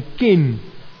toon, want sy ken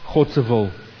God se wil.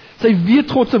 Sy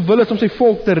weet God se wil is om sy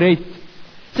volk te red.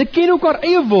 Sy ken ook haar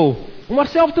eie wil, om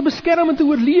haarself te beskerm en te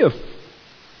oorleef.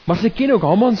 Maar sy ken ook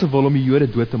Haman se wil om die Jode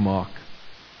dood te maak.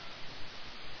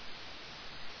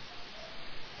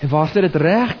 En waar sy dit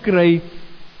reg kry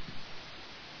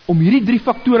om hierdie 3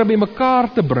 faktore by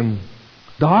mekaar te bring,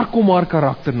 daar kom haar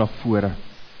karakter na vore.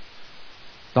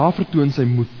 Daar vertoon sy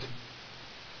moed.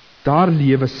 Daar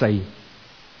lewe sy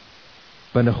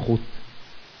binne God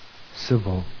se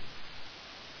wil.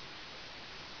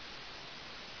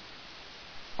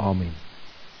 Amen.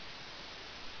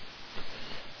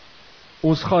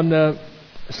 Ons gaan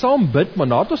saam bid, maar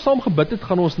nadat ons saam gebid het,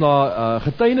 gaan ons na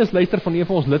getuienis luister van een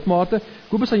van ons lidmate.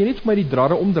 Kobus, sal jy net vir my die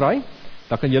drade omdraai?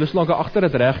 Dan kan julle slanke agter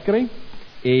dit reg kry.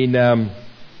 En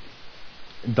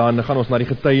dan gaan ons na die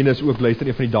getuienis ook luister,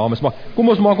 een van die dames. Maar kom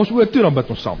ons maak ons oë toe, dan bid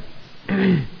ons saam.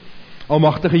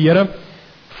 Almagtige Here,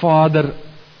 Vader,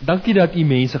 dankie dat U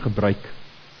mense gebruik.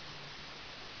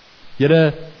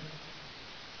 Here,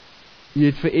 U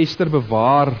het vir Ester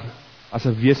bewaar as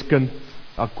 'n weeskind,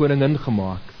 haar koningin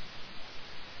gemaak.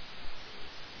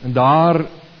 En daar,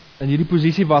 in hierdie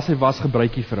posisie waar sy was,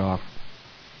 gebruik U vir haar.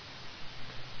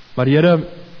 Maar Here,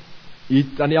 U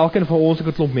het aan elkeen van ons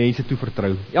 'n klomp mense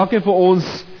toevertrou. Elkeen van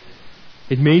ons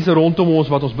het mense rondom ons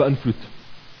wat ons beïnvloed.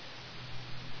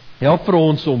 Help vir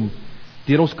ons om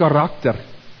deur ons karakter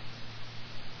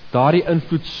daardie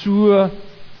invloed so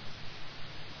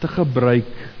te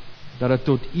gebruik dat dit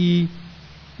tot U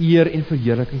eer en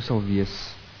verheerliking sal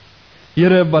wees.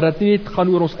 Here, maar dat nie net gaan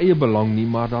oor ons eie belang nie,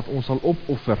 maar dat ons sal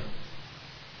opoffer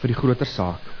vir die groter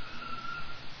saak.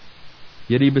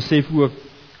 Here,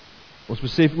 ons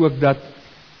besef ook dat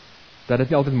dit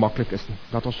nie altyd maklik is nie.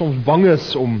 Dat ons soms bang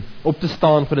is om op te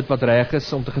staan vir dit wat reg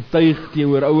is, om te getuig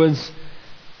teenoor ouens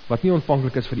wat nie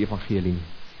ontvanklik is vir die evangelie nie.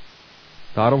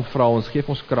 Daarom vra ons, geef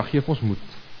ons krag, geef ons moed,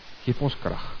 geef ons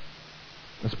krag.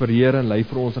 Inspireer en lei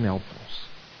vir ons en help vir ons.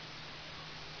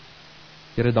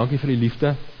 Here, dankie vir U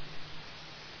liefde.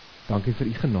 Dankie vir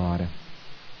U genade.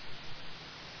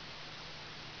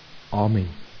 Amen.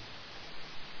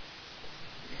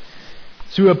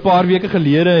 So 'n paar weke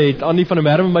gelede het Annie van der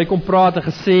Merwe met my kom praat en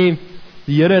gesê,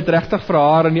 die Here het regtig vir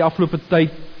haar in die afgelope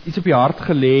tyd iets op die hart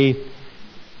gelê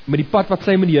met die pad wat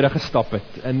sy met die Here gestap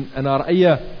het, in haar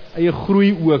eie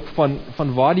groei ook,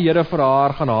 van waar die Here vir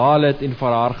haar gaan haal het, en vir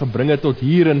haar gebring het tot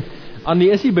hier, en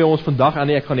Annie is hier by ons vandag.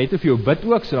 Annie, ek gaan net vir jou bid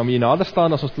ook, so dan moet jy nader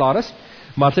staan as ons klaar is,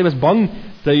 maar sy was bang,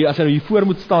 dat as sy nou hier voor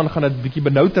moet staan, gaan dit bietjie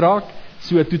benoud raak,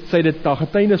 so toe sy dit na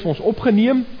getuienis vir ons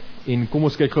opgeneem, en kom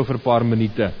ons kyk gou vir 'n paar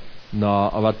minute, na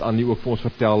wat Annie ook vir ons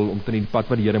vertel, omtrent die pad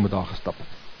wat die Here met haar gestap het.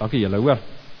 Dankie julle, hoor.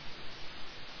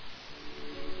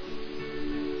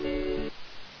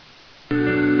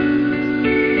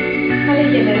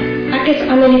 Ek is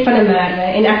Annelie van der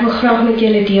Merwe en ek wil graag met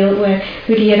julle deel oor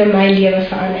hoe die Here my lewe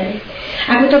verander het.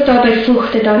 Ek moet ook daarby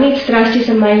voeg dat daar niets drasties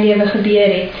in my lewe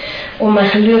gebeur het om my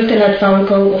geloof te laat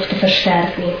wankel of te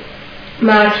versterk nie.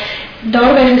 Maar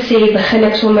daarby gesê begin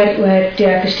ek sommer oor toe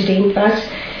ek 'n student was,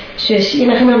 soos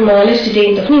enige normale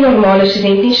student, of nie normale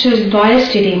student nie, soos baie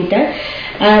studente,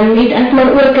 het ek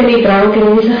maar ook in die drank en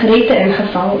in die sigarette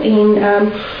ingeval.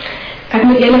 En ek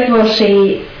moet eerlikwaar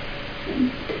sê,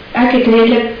 ek het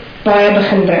redelik baie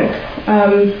begin drink.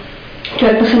 Toe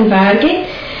ek begin werk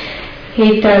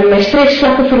het my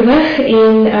stresvlakke verhoog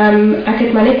en ek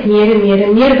het maar net meer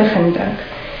en meer begin drink.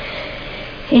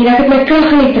 En ek het my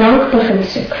krag in die drank begin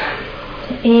soek.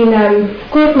 En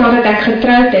kort nadat ek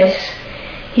getroud is,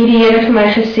 het die Here vir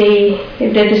my gesê,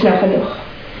 dit is nou genoeg.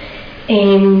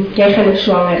 En jy gaan nou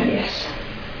swanger wees.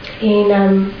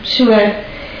 En so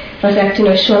was ek toe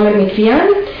nou swanger met Vian.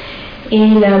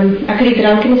 En ek het die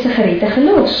drank en die sigarette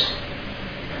gelos.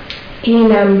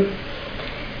 En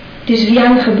dis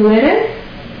Vian gebore,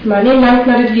 maar nie lang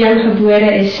nadat Vian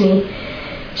gebore is nie.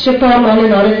 So 'n paar maande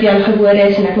nadat Vian gebore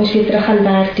is en ek moes weer terug gaan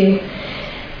werk toe,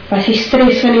 was die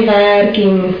stres van die werk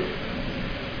en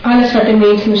alles wat 'n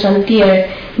mens moes hanteer,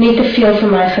 net te veel vir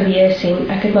my gewees en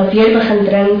ek het maar weer begin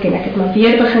drink en ek het maar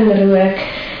weer begin rook.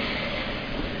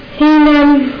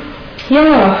 En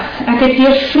ja, ek het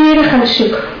weer vrede gaan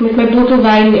soek met my bottel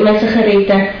wyn en my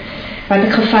sigarette wat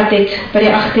ek gevat het by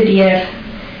die agterdeur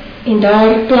en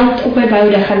daar plat op my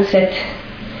boude gaan sit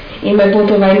en my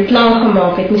bottel wyn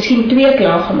klaargemaak het, miskien 2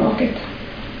 klaargemaak het.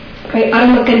 My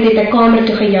arme kind het 'n kamer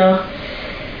toe gejaag.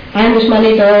 Hy moes maar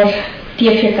net daar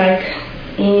TV kyk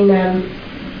en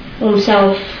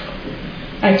homself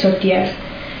uitsorteer.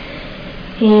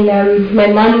 En my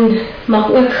man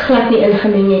mag ook glad nie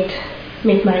ingemeng het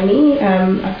met my nie.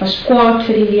 Ek was kwaad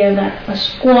vir die lewe, ek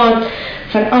was kwaad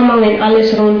vir almal en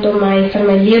alles rondom my, vir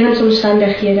my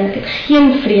lewensomstandighede. Ek het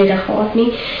geen vrede gehad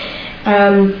nie.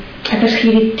 Ek was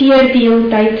geïrriteerd die hele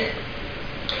tyd.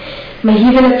 My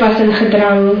huwelik was in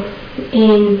gedrang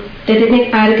en dit het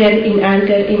net erger en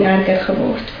erger en erger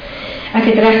geword. Ek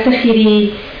het regtig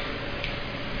hierdie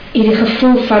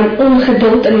gevoel van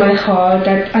ongeduld in my gehad,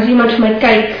 dat as iemand vir my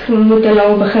kyk, moet hulle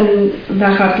al begin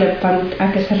weghardloop, want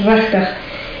ek is regtig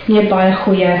nie 'n baie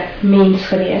goeie mens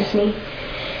gewees nie.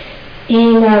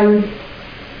 En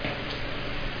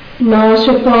na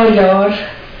so 'n paar jaar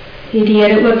het die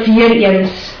Here ook weer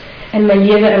eens in my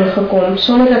lewe ingekom,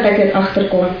 sonder dat ek dit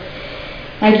agterkom.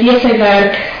 Hy het weer sy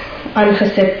werk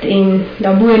aangesit en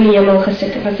daar bo in die hemel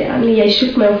gesit en sê, Annelie, jy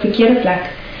soek my op verkeerde plek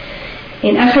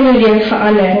en ek gaan jou lewe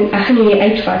verander en ek gaan jou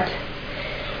uitvat.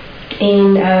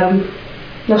 En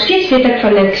nog steeds weet ek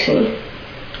van niks nie.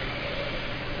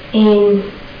 En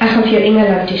ek gaan vir jou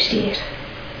Engeland toestuur.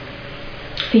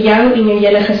 Vir jou en jou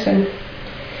hele gesin.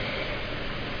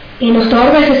 En nog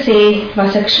daarby gesê,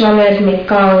 was ek swanger met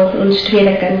Karl, ons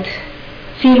tweede kind.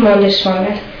 4 maande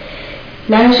swanger.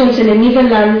 Nou is ons in 'n nuwe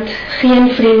land,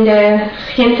 geen vriende,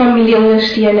 geen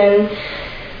familieondersteuning.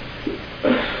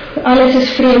 Alles is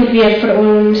vreemd weer vir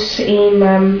ons en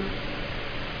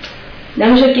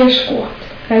nou is ek eers kwaad.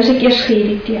 Nou is ek eers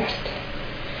geïrriteerd.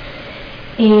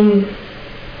 En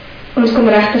ons kon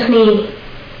regtig nie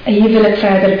 'n huwelik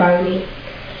verder bou nie.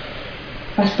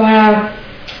 Was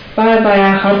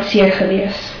baie hartseer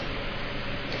gewees.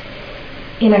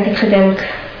 En ek het gedink,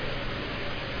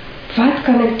 wat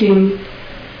kan ek doen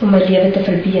om my lewe te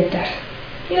verbeter?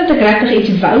 Nie dat ek regtig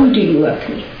iets wou doen ook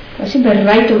nie. Ek was nie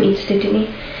bereid om iets te doen nie.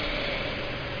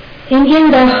 En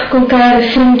eendag kom kuier 'n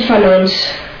vriend van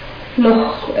ons,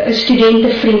 nog 'n ou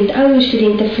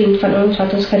studentevriend van ons,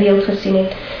 wat ons gereeld gesien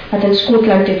het, wat in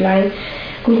Skotland te bly,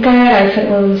 kom kuier hy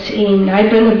vir ons, en hy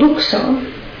bring 'n boek saam,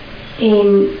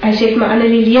 en hy sê vir my,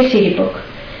 Annelie, lees hierdie boek,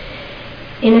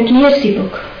 en ek lees die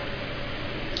boek,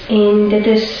 en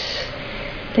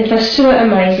dit was so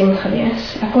amazing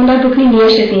gewees. Ek kon dat boek nie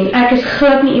neersit nie, en ek is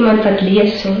glad nie iemand wat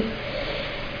lees nie,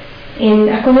 en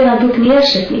ek kon nie dat boek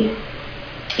neersit nie.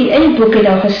 En in die boek het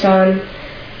daar gestaan,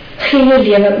 gee jou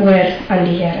lewe oor aan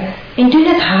die Here, en doen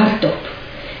dit hardop,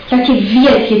 dat jy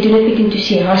weet, jy doen dit met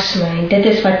enthousiasme, en dit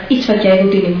is iets wat jy wil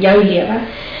doen in jou lewe.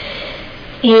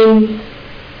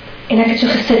 En ek het so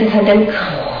gesit en gedink,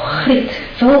 Griet,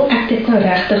 wil ek dit nou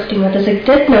regtig doen, want as ek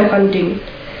dit nou gaan doen,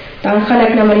 dan gaan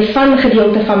ek nou maar die van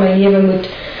gedeelte van my lewe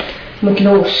moet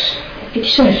los. Ek weet nie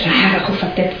so regtig of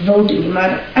ek dit wil doen,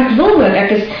 maar ek wil wel,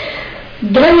 ek is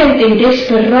dringend en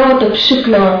desperaat op soek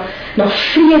na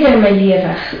vrede in my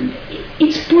lewe,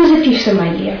 iets positiefs in my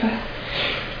lewe.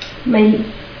 My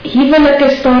huwelik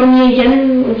is daarmee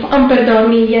heen, of amper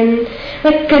daarmee heen.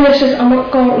 My kinders is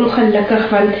almekaar ongelukkig,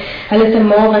 want hulle het 'n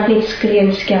ma wat net skree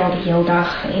en skel die hele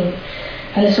dag, en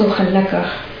hulle is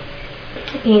ongelukkig.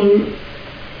 En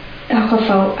in elk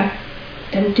geval, ek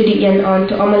dink toe die een aand,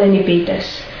 toe almal in die bed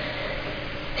is,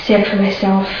 sê ek vir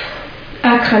myself,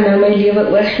 ek gaan nou my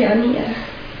lewe oorgee aan die Here,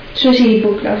 soos hierdie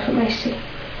boek nou vir my sê.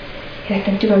 En ek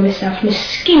dink toe by myself,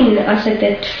 miskien as ek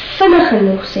dit vinnig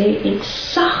genoeg sê en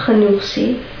sag genoeg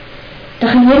sê, dan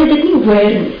gaan Here dit nie hoor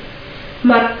nie,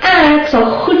 maar ek sal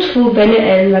goed voel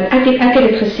binne-in, want ek het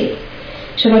dit gesê.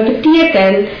 So wat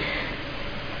beteken,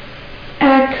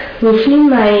 ek hoef nie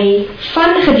my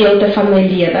van gedeelte van my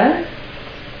lewe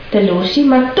te los nie,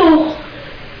 maar tog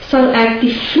sal ek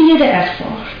die vrede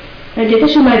ervaar. Nou dit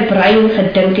is hoe my brein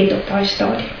gedink het op daai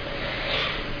stadium.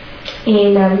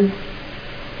 En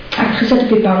ek het gesit op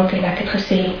die bank en ek het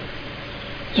gesê,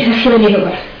 Here, gee my lewe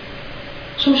oor.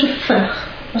 Soms so vinnig,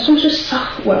 maar soms so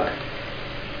sag ook.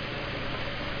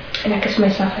 En ek is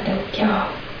myself gedink, ja,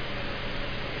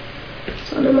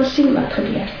 sal nou maar sien wat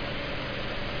gebeur.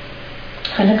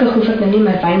 Gelukkig hoef ek nou nie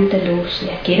my wyn te los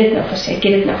nie, ek het dit nou gesê, ek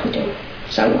het dit nou gedoen.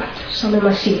 So wat, sal nou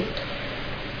maar sien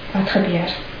wat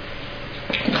gebeur.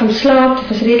 Ek het gaan slaap, het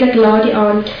was redelijk laat die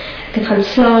aand, ek het gaan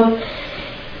slaap,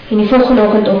 en die volgende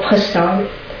oggend opgestaan,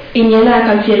 en julle, ek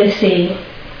kan vir julle sê,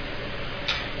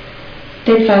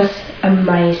 dit was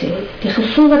amazing. Die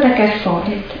gevoel wat ek ervaar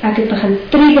het, ek het begin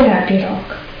trigger happy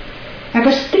raak. Ek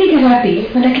was trigger happy,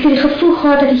 want ek het die gevoel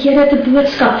gehad dat die Here het 'n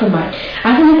boodskap vir my.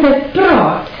 Hy wil met my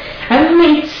praat, hy wil my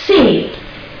iets sê.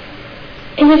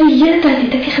 En met die hele tyd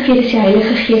het ek geweet, dis die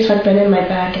Heilige Gees wat binne my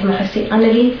werk het my gesê,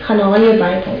 Annelie, gaan haal jou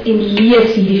Bybel en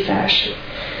lees hierdie versie.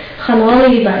 Gaan haal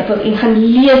hierdie Bybel en gaan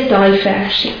lees daai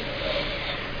versie.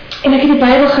 En ek het die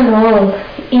Bybel gaan haal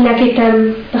en ek het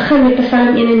begin met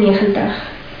Psalm 91.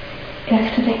 En ek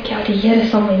het gedink, ja, die Here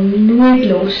sal my nooit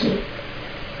los nie.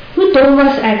 Hoe dom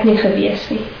was ek nie gewees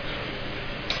nie.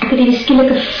 Ek het hierdie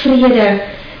skielike vrede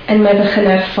in my begin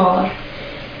ervaar.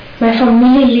 My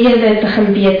familielewe het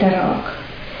begin beter raak.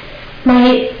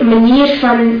 My manier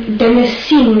van dinge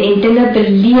sien en dinge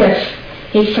beleef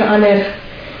het verander.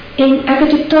 En ek het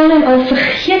totaal en al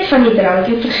vergeet van die drank,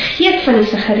 en vergeet van die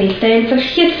sigarette, en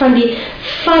vergeet van die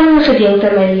van gedeelte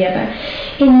in my lewe.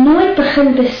 En nooit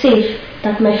begin besef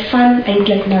dat my van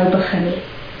eintlik nou begin het.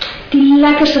 Die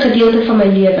lekkerste gedeelte van my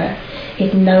lewe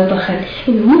het nou begin.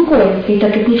 En hoekom het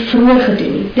ek dit nie vroeër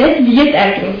gedoen nie? Dit weet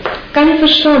ek nie. Kan nie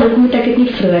verstaan hoekom het ek dit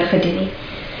nie vroeër gedoen nie.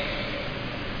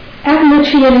 Ek moet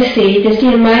vir julle sê, dit is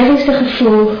die amazingste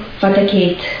gevoel wat ek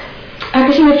het. Ek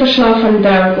is nie meer verslaaf van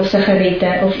drank of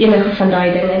sigarette of enige van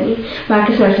daai dinge nie, maar ek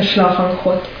is nou verslaaf van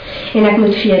God. En ek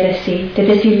moet vir julle sê, dit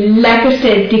is die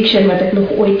lekkerste addiction wat ek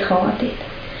nog ooit gehad het.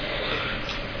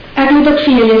 Ek moet ook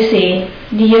vir julle sê,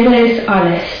 die Here is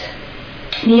alles.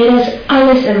 Die Here is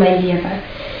alles in my lewe.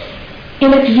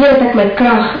 En ek weet dat ek my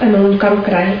krag in hom kan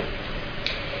kry.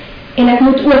 En ek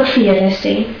moet ook vir julle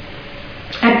sê,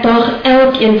 ek daag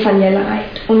elkeen van julle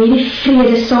uit om hierdie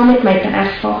vrede saam met my te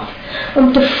ervaar,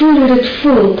 om te voel hoe dit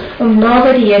voel om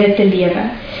naby die Here te lewe.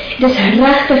 Dit is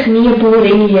regtig nie 'n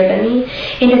boring lewe nie,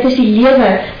 en dit is die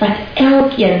lewe wat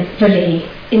elkeen wil hê,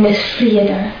 en dis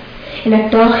vrede. En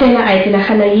ek daag julle uit, en ek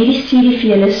gaan nou hierdie serie vir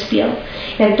julle speel,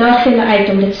 en ek daag julle uit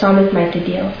om dit saam met my te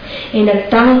deel. En ek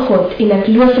dank God, en ek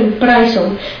loof en prys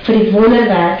hom vir die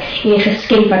wonderwerk en die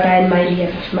geskenk wat hy in my lewe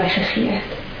vir my gegee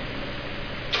het.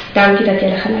 Dankie dat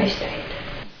julle geluister het.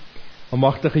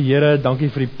 Almagtige Here, dankie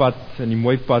vir die pad en die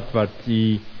mooi pad wat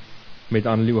U met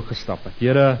Annelie ook gestap het.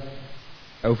 Here,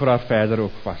 hou vir haar verder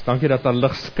ook vas. Dankie dat haar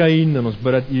lig skyn, en ons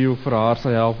bid dat U vir haar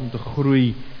sal help om te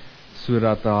groei,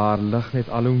 sodat haar lig net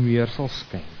al hoe meer sal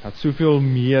skyn. Dat soveel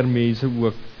meer mense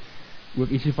ook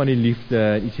ietsie van die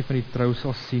liefde, ietsie van die trou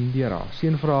sal sien deur haar.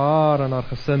 Seën vir haar en haar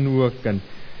gesin ook, en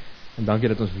dankie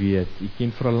dat ons weet, U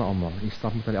ken vir hulle almal, U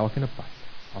stap met hulle elkeen 'n pad.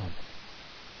 Amen.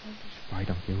 Baie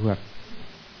dankie, hoor.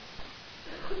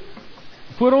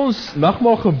 Voor ons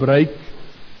nagmaal gebruik,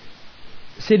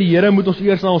 sê die Here, moet ons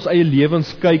eers na ons eie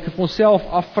lewens kyk, vir onsself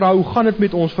afvra, hoe gaan dit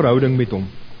met ons verhouding met hom?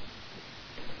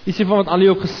 Jy sê van wat Annelie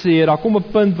ook gesê het, daar kom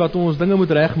 'n punt wat ons dinge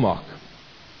moet regmaak.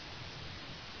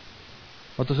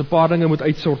 Wat ons 'n paar dinge moet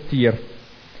uitsorteer.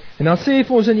 En dan sê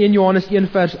vir ons in 1 Johannes 1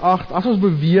 vers 8, as ons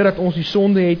beweer dat ons die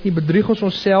sonde het nie, bedrieg ons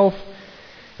onsself,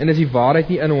 en is die waarheid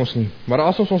nie in ons nie. Maar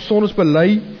as ons sondes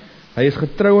bely, hy is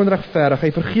getrou en regverdig,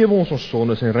 hy vergewe ons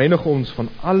sondes en reinig ons van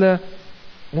alle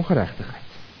ongeregtigheid.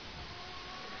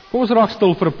 Kom ons raak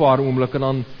stil vir 'n paar oomblik, en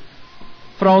dan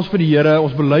vra ons vir die Here,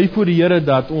 ons bely voor die Here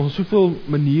dat ons soveel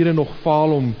maniere nog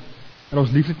faal om in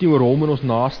ons liefde teenoor hom en ons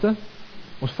naaste.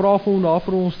 Ons vra vir hom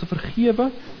daarvoor ons te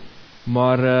vergewe,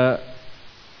 maar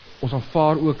ons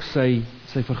aanvaar ook sy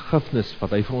vergifnis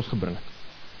wat hy vir ons gebring het.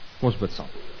 Kom ons bid saam.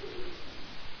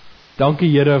 Dankie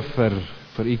Here vir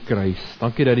U kruis.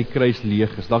 Dankie dat die kruis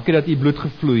leeg is. Dankie dat U bloed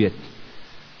gevloei het.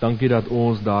 Dankie dat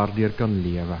ons daardeur kan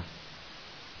lewe.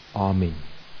 Amen.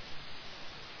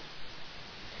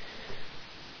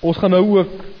 Ons gaan nou ook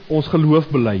ons geloof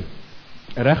bely.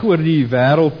 Reg oor die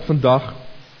wêreld vandag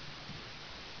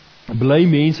bely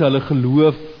mense hulle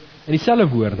geloof in dieselfde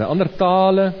woorde, ander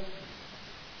tale,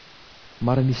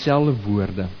 maar in dieselfde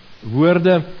woorde.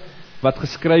 Woorde wat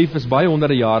geskryf is baie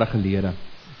honderde jare gelede.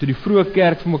 Toe die vroeë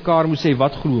kerk vir mekaar moes sê,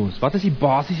 wat glo ons? Wat is die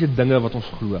basiese dinge wat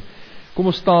ons glo? Kom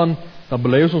ons staan, dan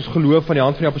bely ons geloof van die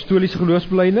hand van die apostoliese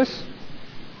geloofsbelydenis.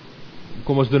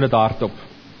 Kom ons doen dit hardop.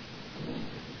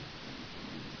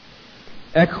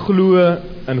 Ek glo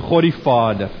in God die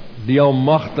Vader, die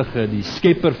Almagtige, die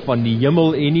Skepper van die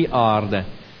hemel en die aarde,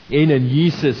 en in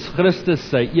Jesus Christus,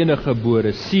 sy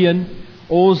eniggebore Seun,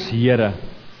 ons Here,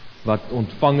 wat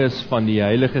ontvang is van die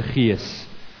Heilige Gees,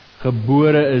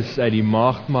 gebore is uit die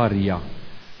Maagd Maria,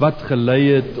 wat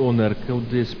gelei het onder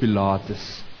Pontius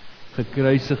Pilatus,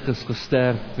 gekruisig is,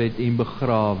 gesterf het en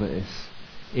begrawe is,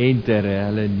 en ter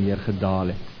helle neergedaal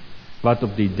het, wat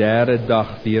op die derde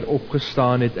dag weer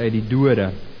opgestaan het uit die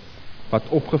dode, wat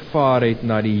opgevaar het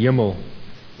na die hemel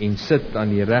en sit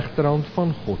aan die regterhand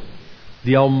van God,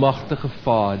 die almagtige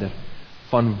Vader,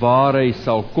 van waar hy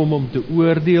sal kom om te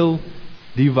oordeel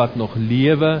die wat nog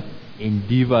lewe en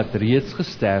die wat reeds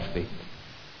gesterf het.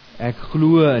 Ek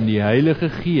glo in die Heilige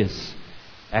Gees.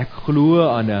 Ek glo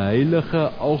aan 'n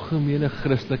heilige algemene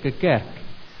Christelike kerk,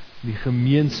 die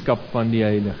gemeenskap van die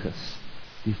heiliges,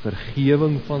 die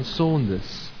vergewing van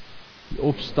sondes, die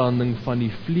opstanding van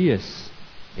die vlees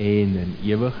en 'n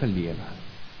ewige lewe.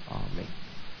 Amen.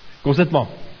 Kom sit maar.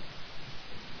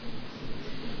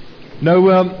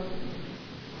 Nou,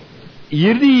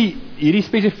 hierdie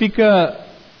spesifieke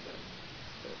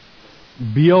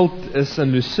beeld is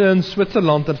in Lucerne,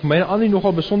 Switserland, en vir my aan die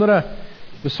nogal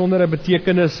besondere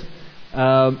betekenis,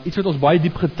 iets wat ons baie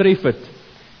diep getref het,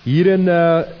 hier in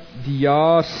die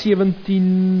jaar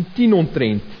 1710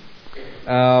 omtrent,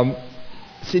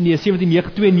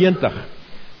 1792,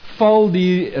 val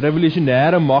die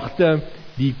revolusionêre magte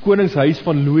die koningshuis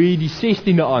van Louis die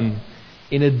 16de aan,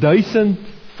 en 1000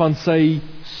 van sy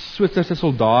Switserse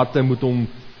soldate moet hom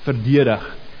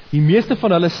verdedig. Die meeste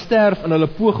van hulle sterf in hulle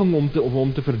poging om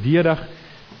hom te verdedig.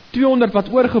 200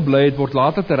 wat oorgebly het, word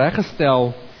later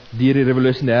tereggestel deur die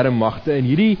revolusionêre magte, en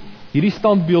hierdie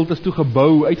standbeeld is toe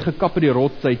gebou, uitgekap uit die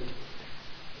rots uit,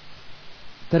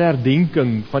 ter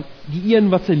herdenking van die een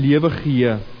wat sy lewe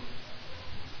gee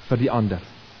vir die ander.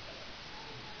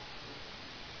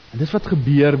 En dis wat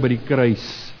gebeur by die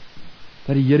kruis,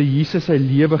 dat die Here Jesus sy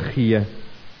lewe gee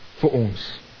vir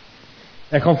ons.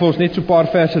 Ek gaan vir ons net so 'n paar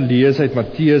verse lees uit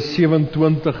Matteus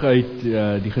 27 uit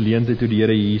die geleentheid toe die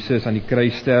Here Jesus aan die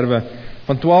kruis sterwe.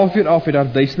 Van 12 uur af het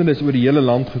daar duisternis oor die hele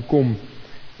land gekom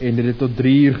en dit het tot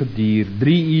 3 uur geduur.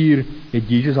 3 uur het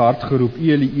Jesus hard geroep,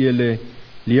 Eli, Eli,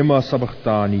 lema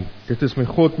sabachthani. Dit is my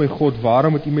God,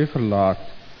 waarom het U my verlaat?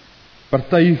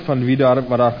 Party van wie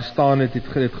wat daar gestaan het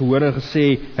gehoor en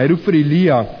gesê, hy roep vir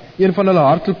Elia. Een van hulle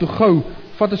hardloop toe gou,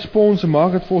 vat 'n spons en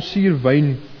maak dit vol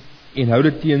suurwyn en hou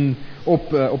dit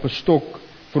op 'n stok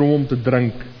vir hom om te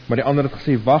drink. Maar die ander het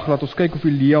gesê, wag, laat ons kyk of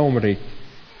Elia hom red.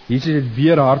 Jesus het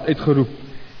weer hard uitgeroep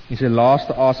en sy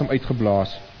laaste asem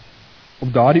uitgeblaas.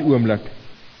 Op daardie oomblik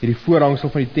het die voorhangsel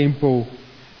van die tempel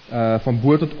van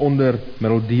bo tot onder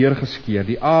middeldeur geskeur.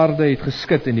 Die aarde het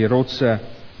geskit en die rotse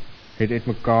het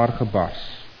uitmekaar gebars.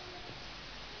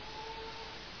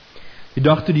 Die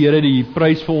dag toe die Here die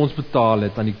prys vir ons betaal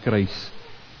het aan die kruis.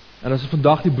 En as ons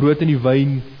vandag die brood en die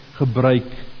wyn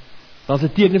gebruik, dan is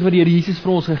dit teken wat die Here Jesus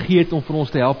vir ons gegee het om vir ons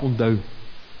te help onthou.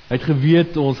 Hy het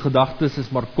geweet ons gedagtes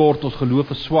is maar kort, ons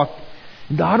geloof is swak,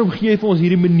 en daarom gee hy vir ons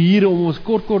hierdie maniere om ons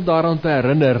kort daaraan te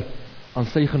herinner aan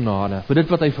sy genade, vir dit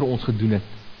wat hy vir ons gedoen het.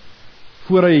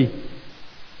 Voor hy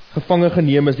gevange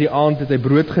geneem is die aand, het hy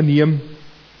brood geneem,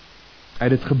 hy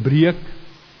het dit gebreek,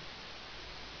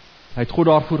 hy het God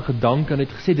daarvoor gedank en hy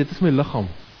het gesê, dit is my liggaam.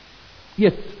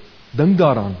 Eet, dink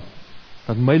daaraan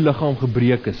dat my liggaam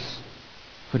gebreek is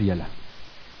vir julle.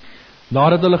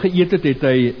 Nadat hulle geëet het, het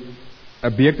hy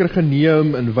 'n beker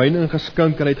geneem en wyn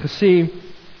ingeskink en hy het gesê,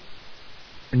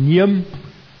 neem,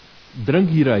 drink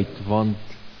hieruit, want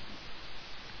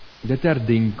dit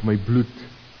herdenk my bloed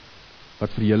wat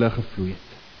vir julle gevloei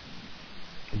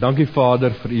het. Dankie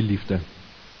Vader vir U liefde.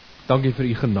 Dankie vir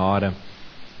U genade.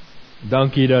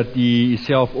 Dankie dat U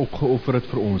Uself opgeoffer het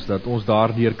vir ons, dat ons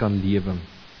daardeur kan lewe.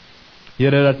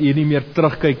 Here, dat U nie meer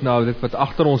terugkyk na dit wat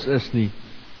agter ons is nie,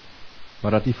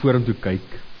 maar dat U vorentoe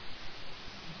kyk.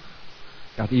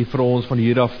 Dat U vir ons van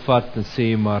hier af vat en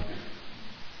sê, maar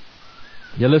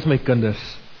julle is my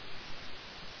kinders.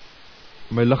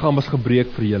 My liggaam is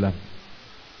gebreek vir julle.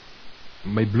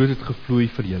 My bloed het gevloei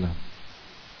vir julle.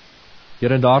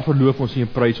 Here, en daarvoor loof ons U en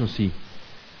prys ons U.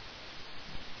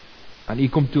 Aan U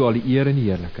kom toe al die eer en die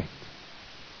heerlikheid.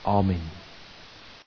 Amen.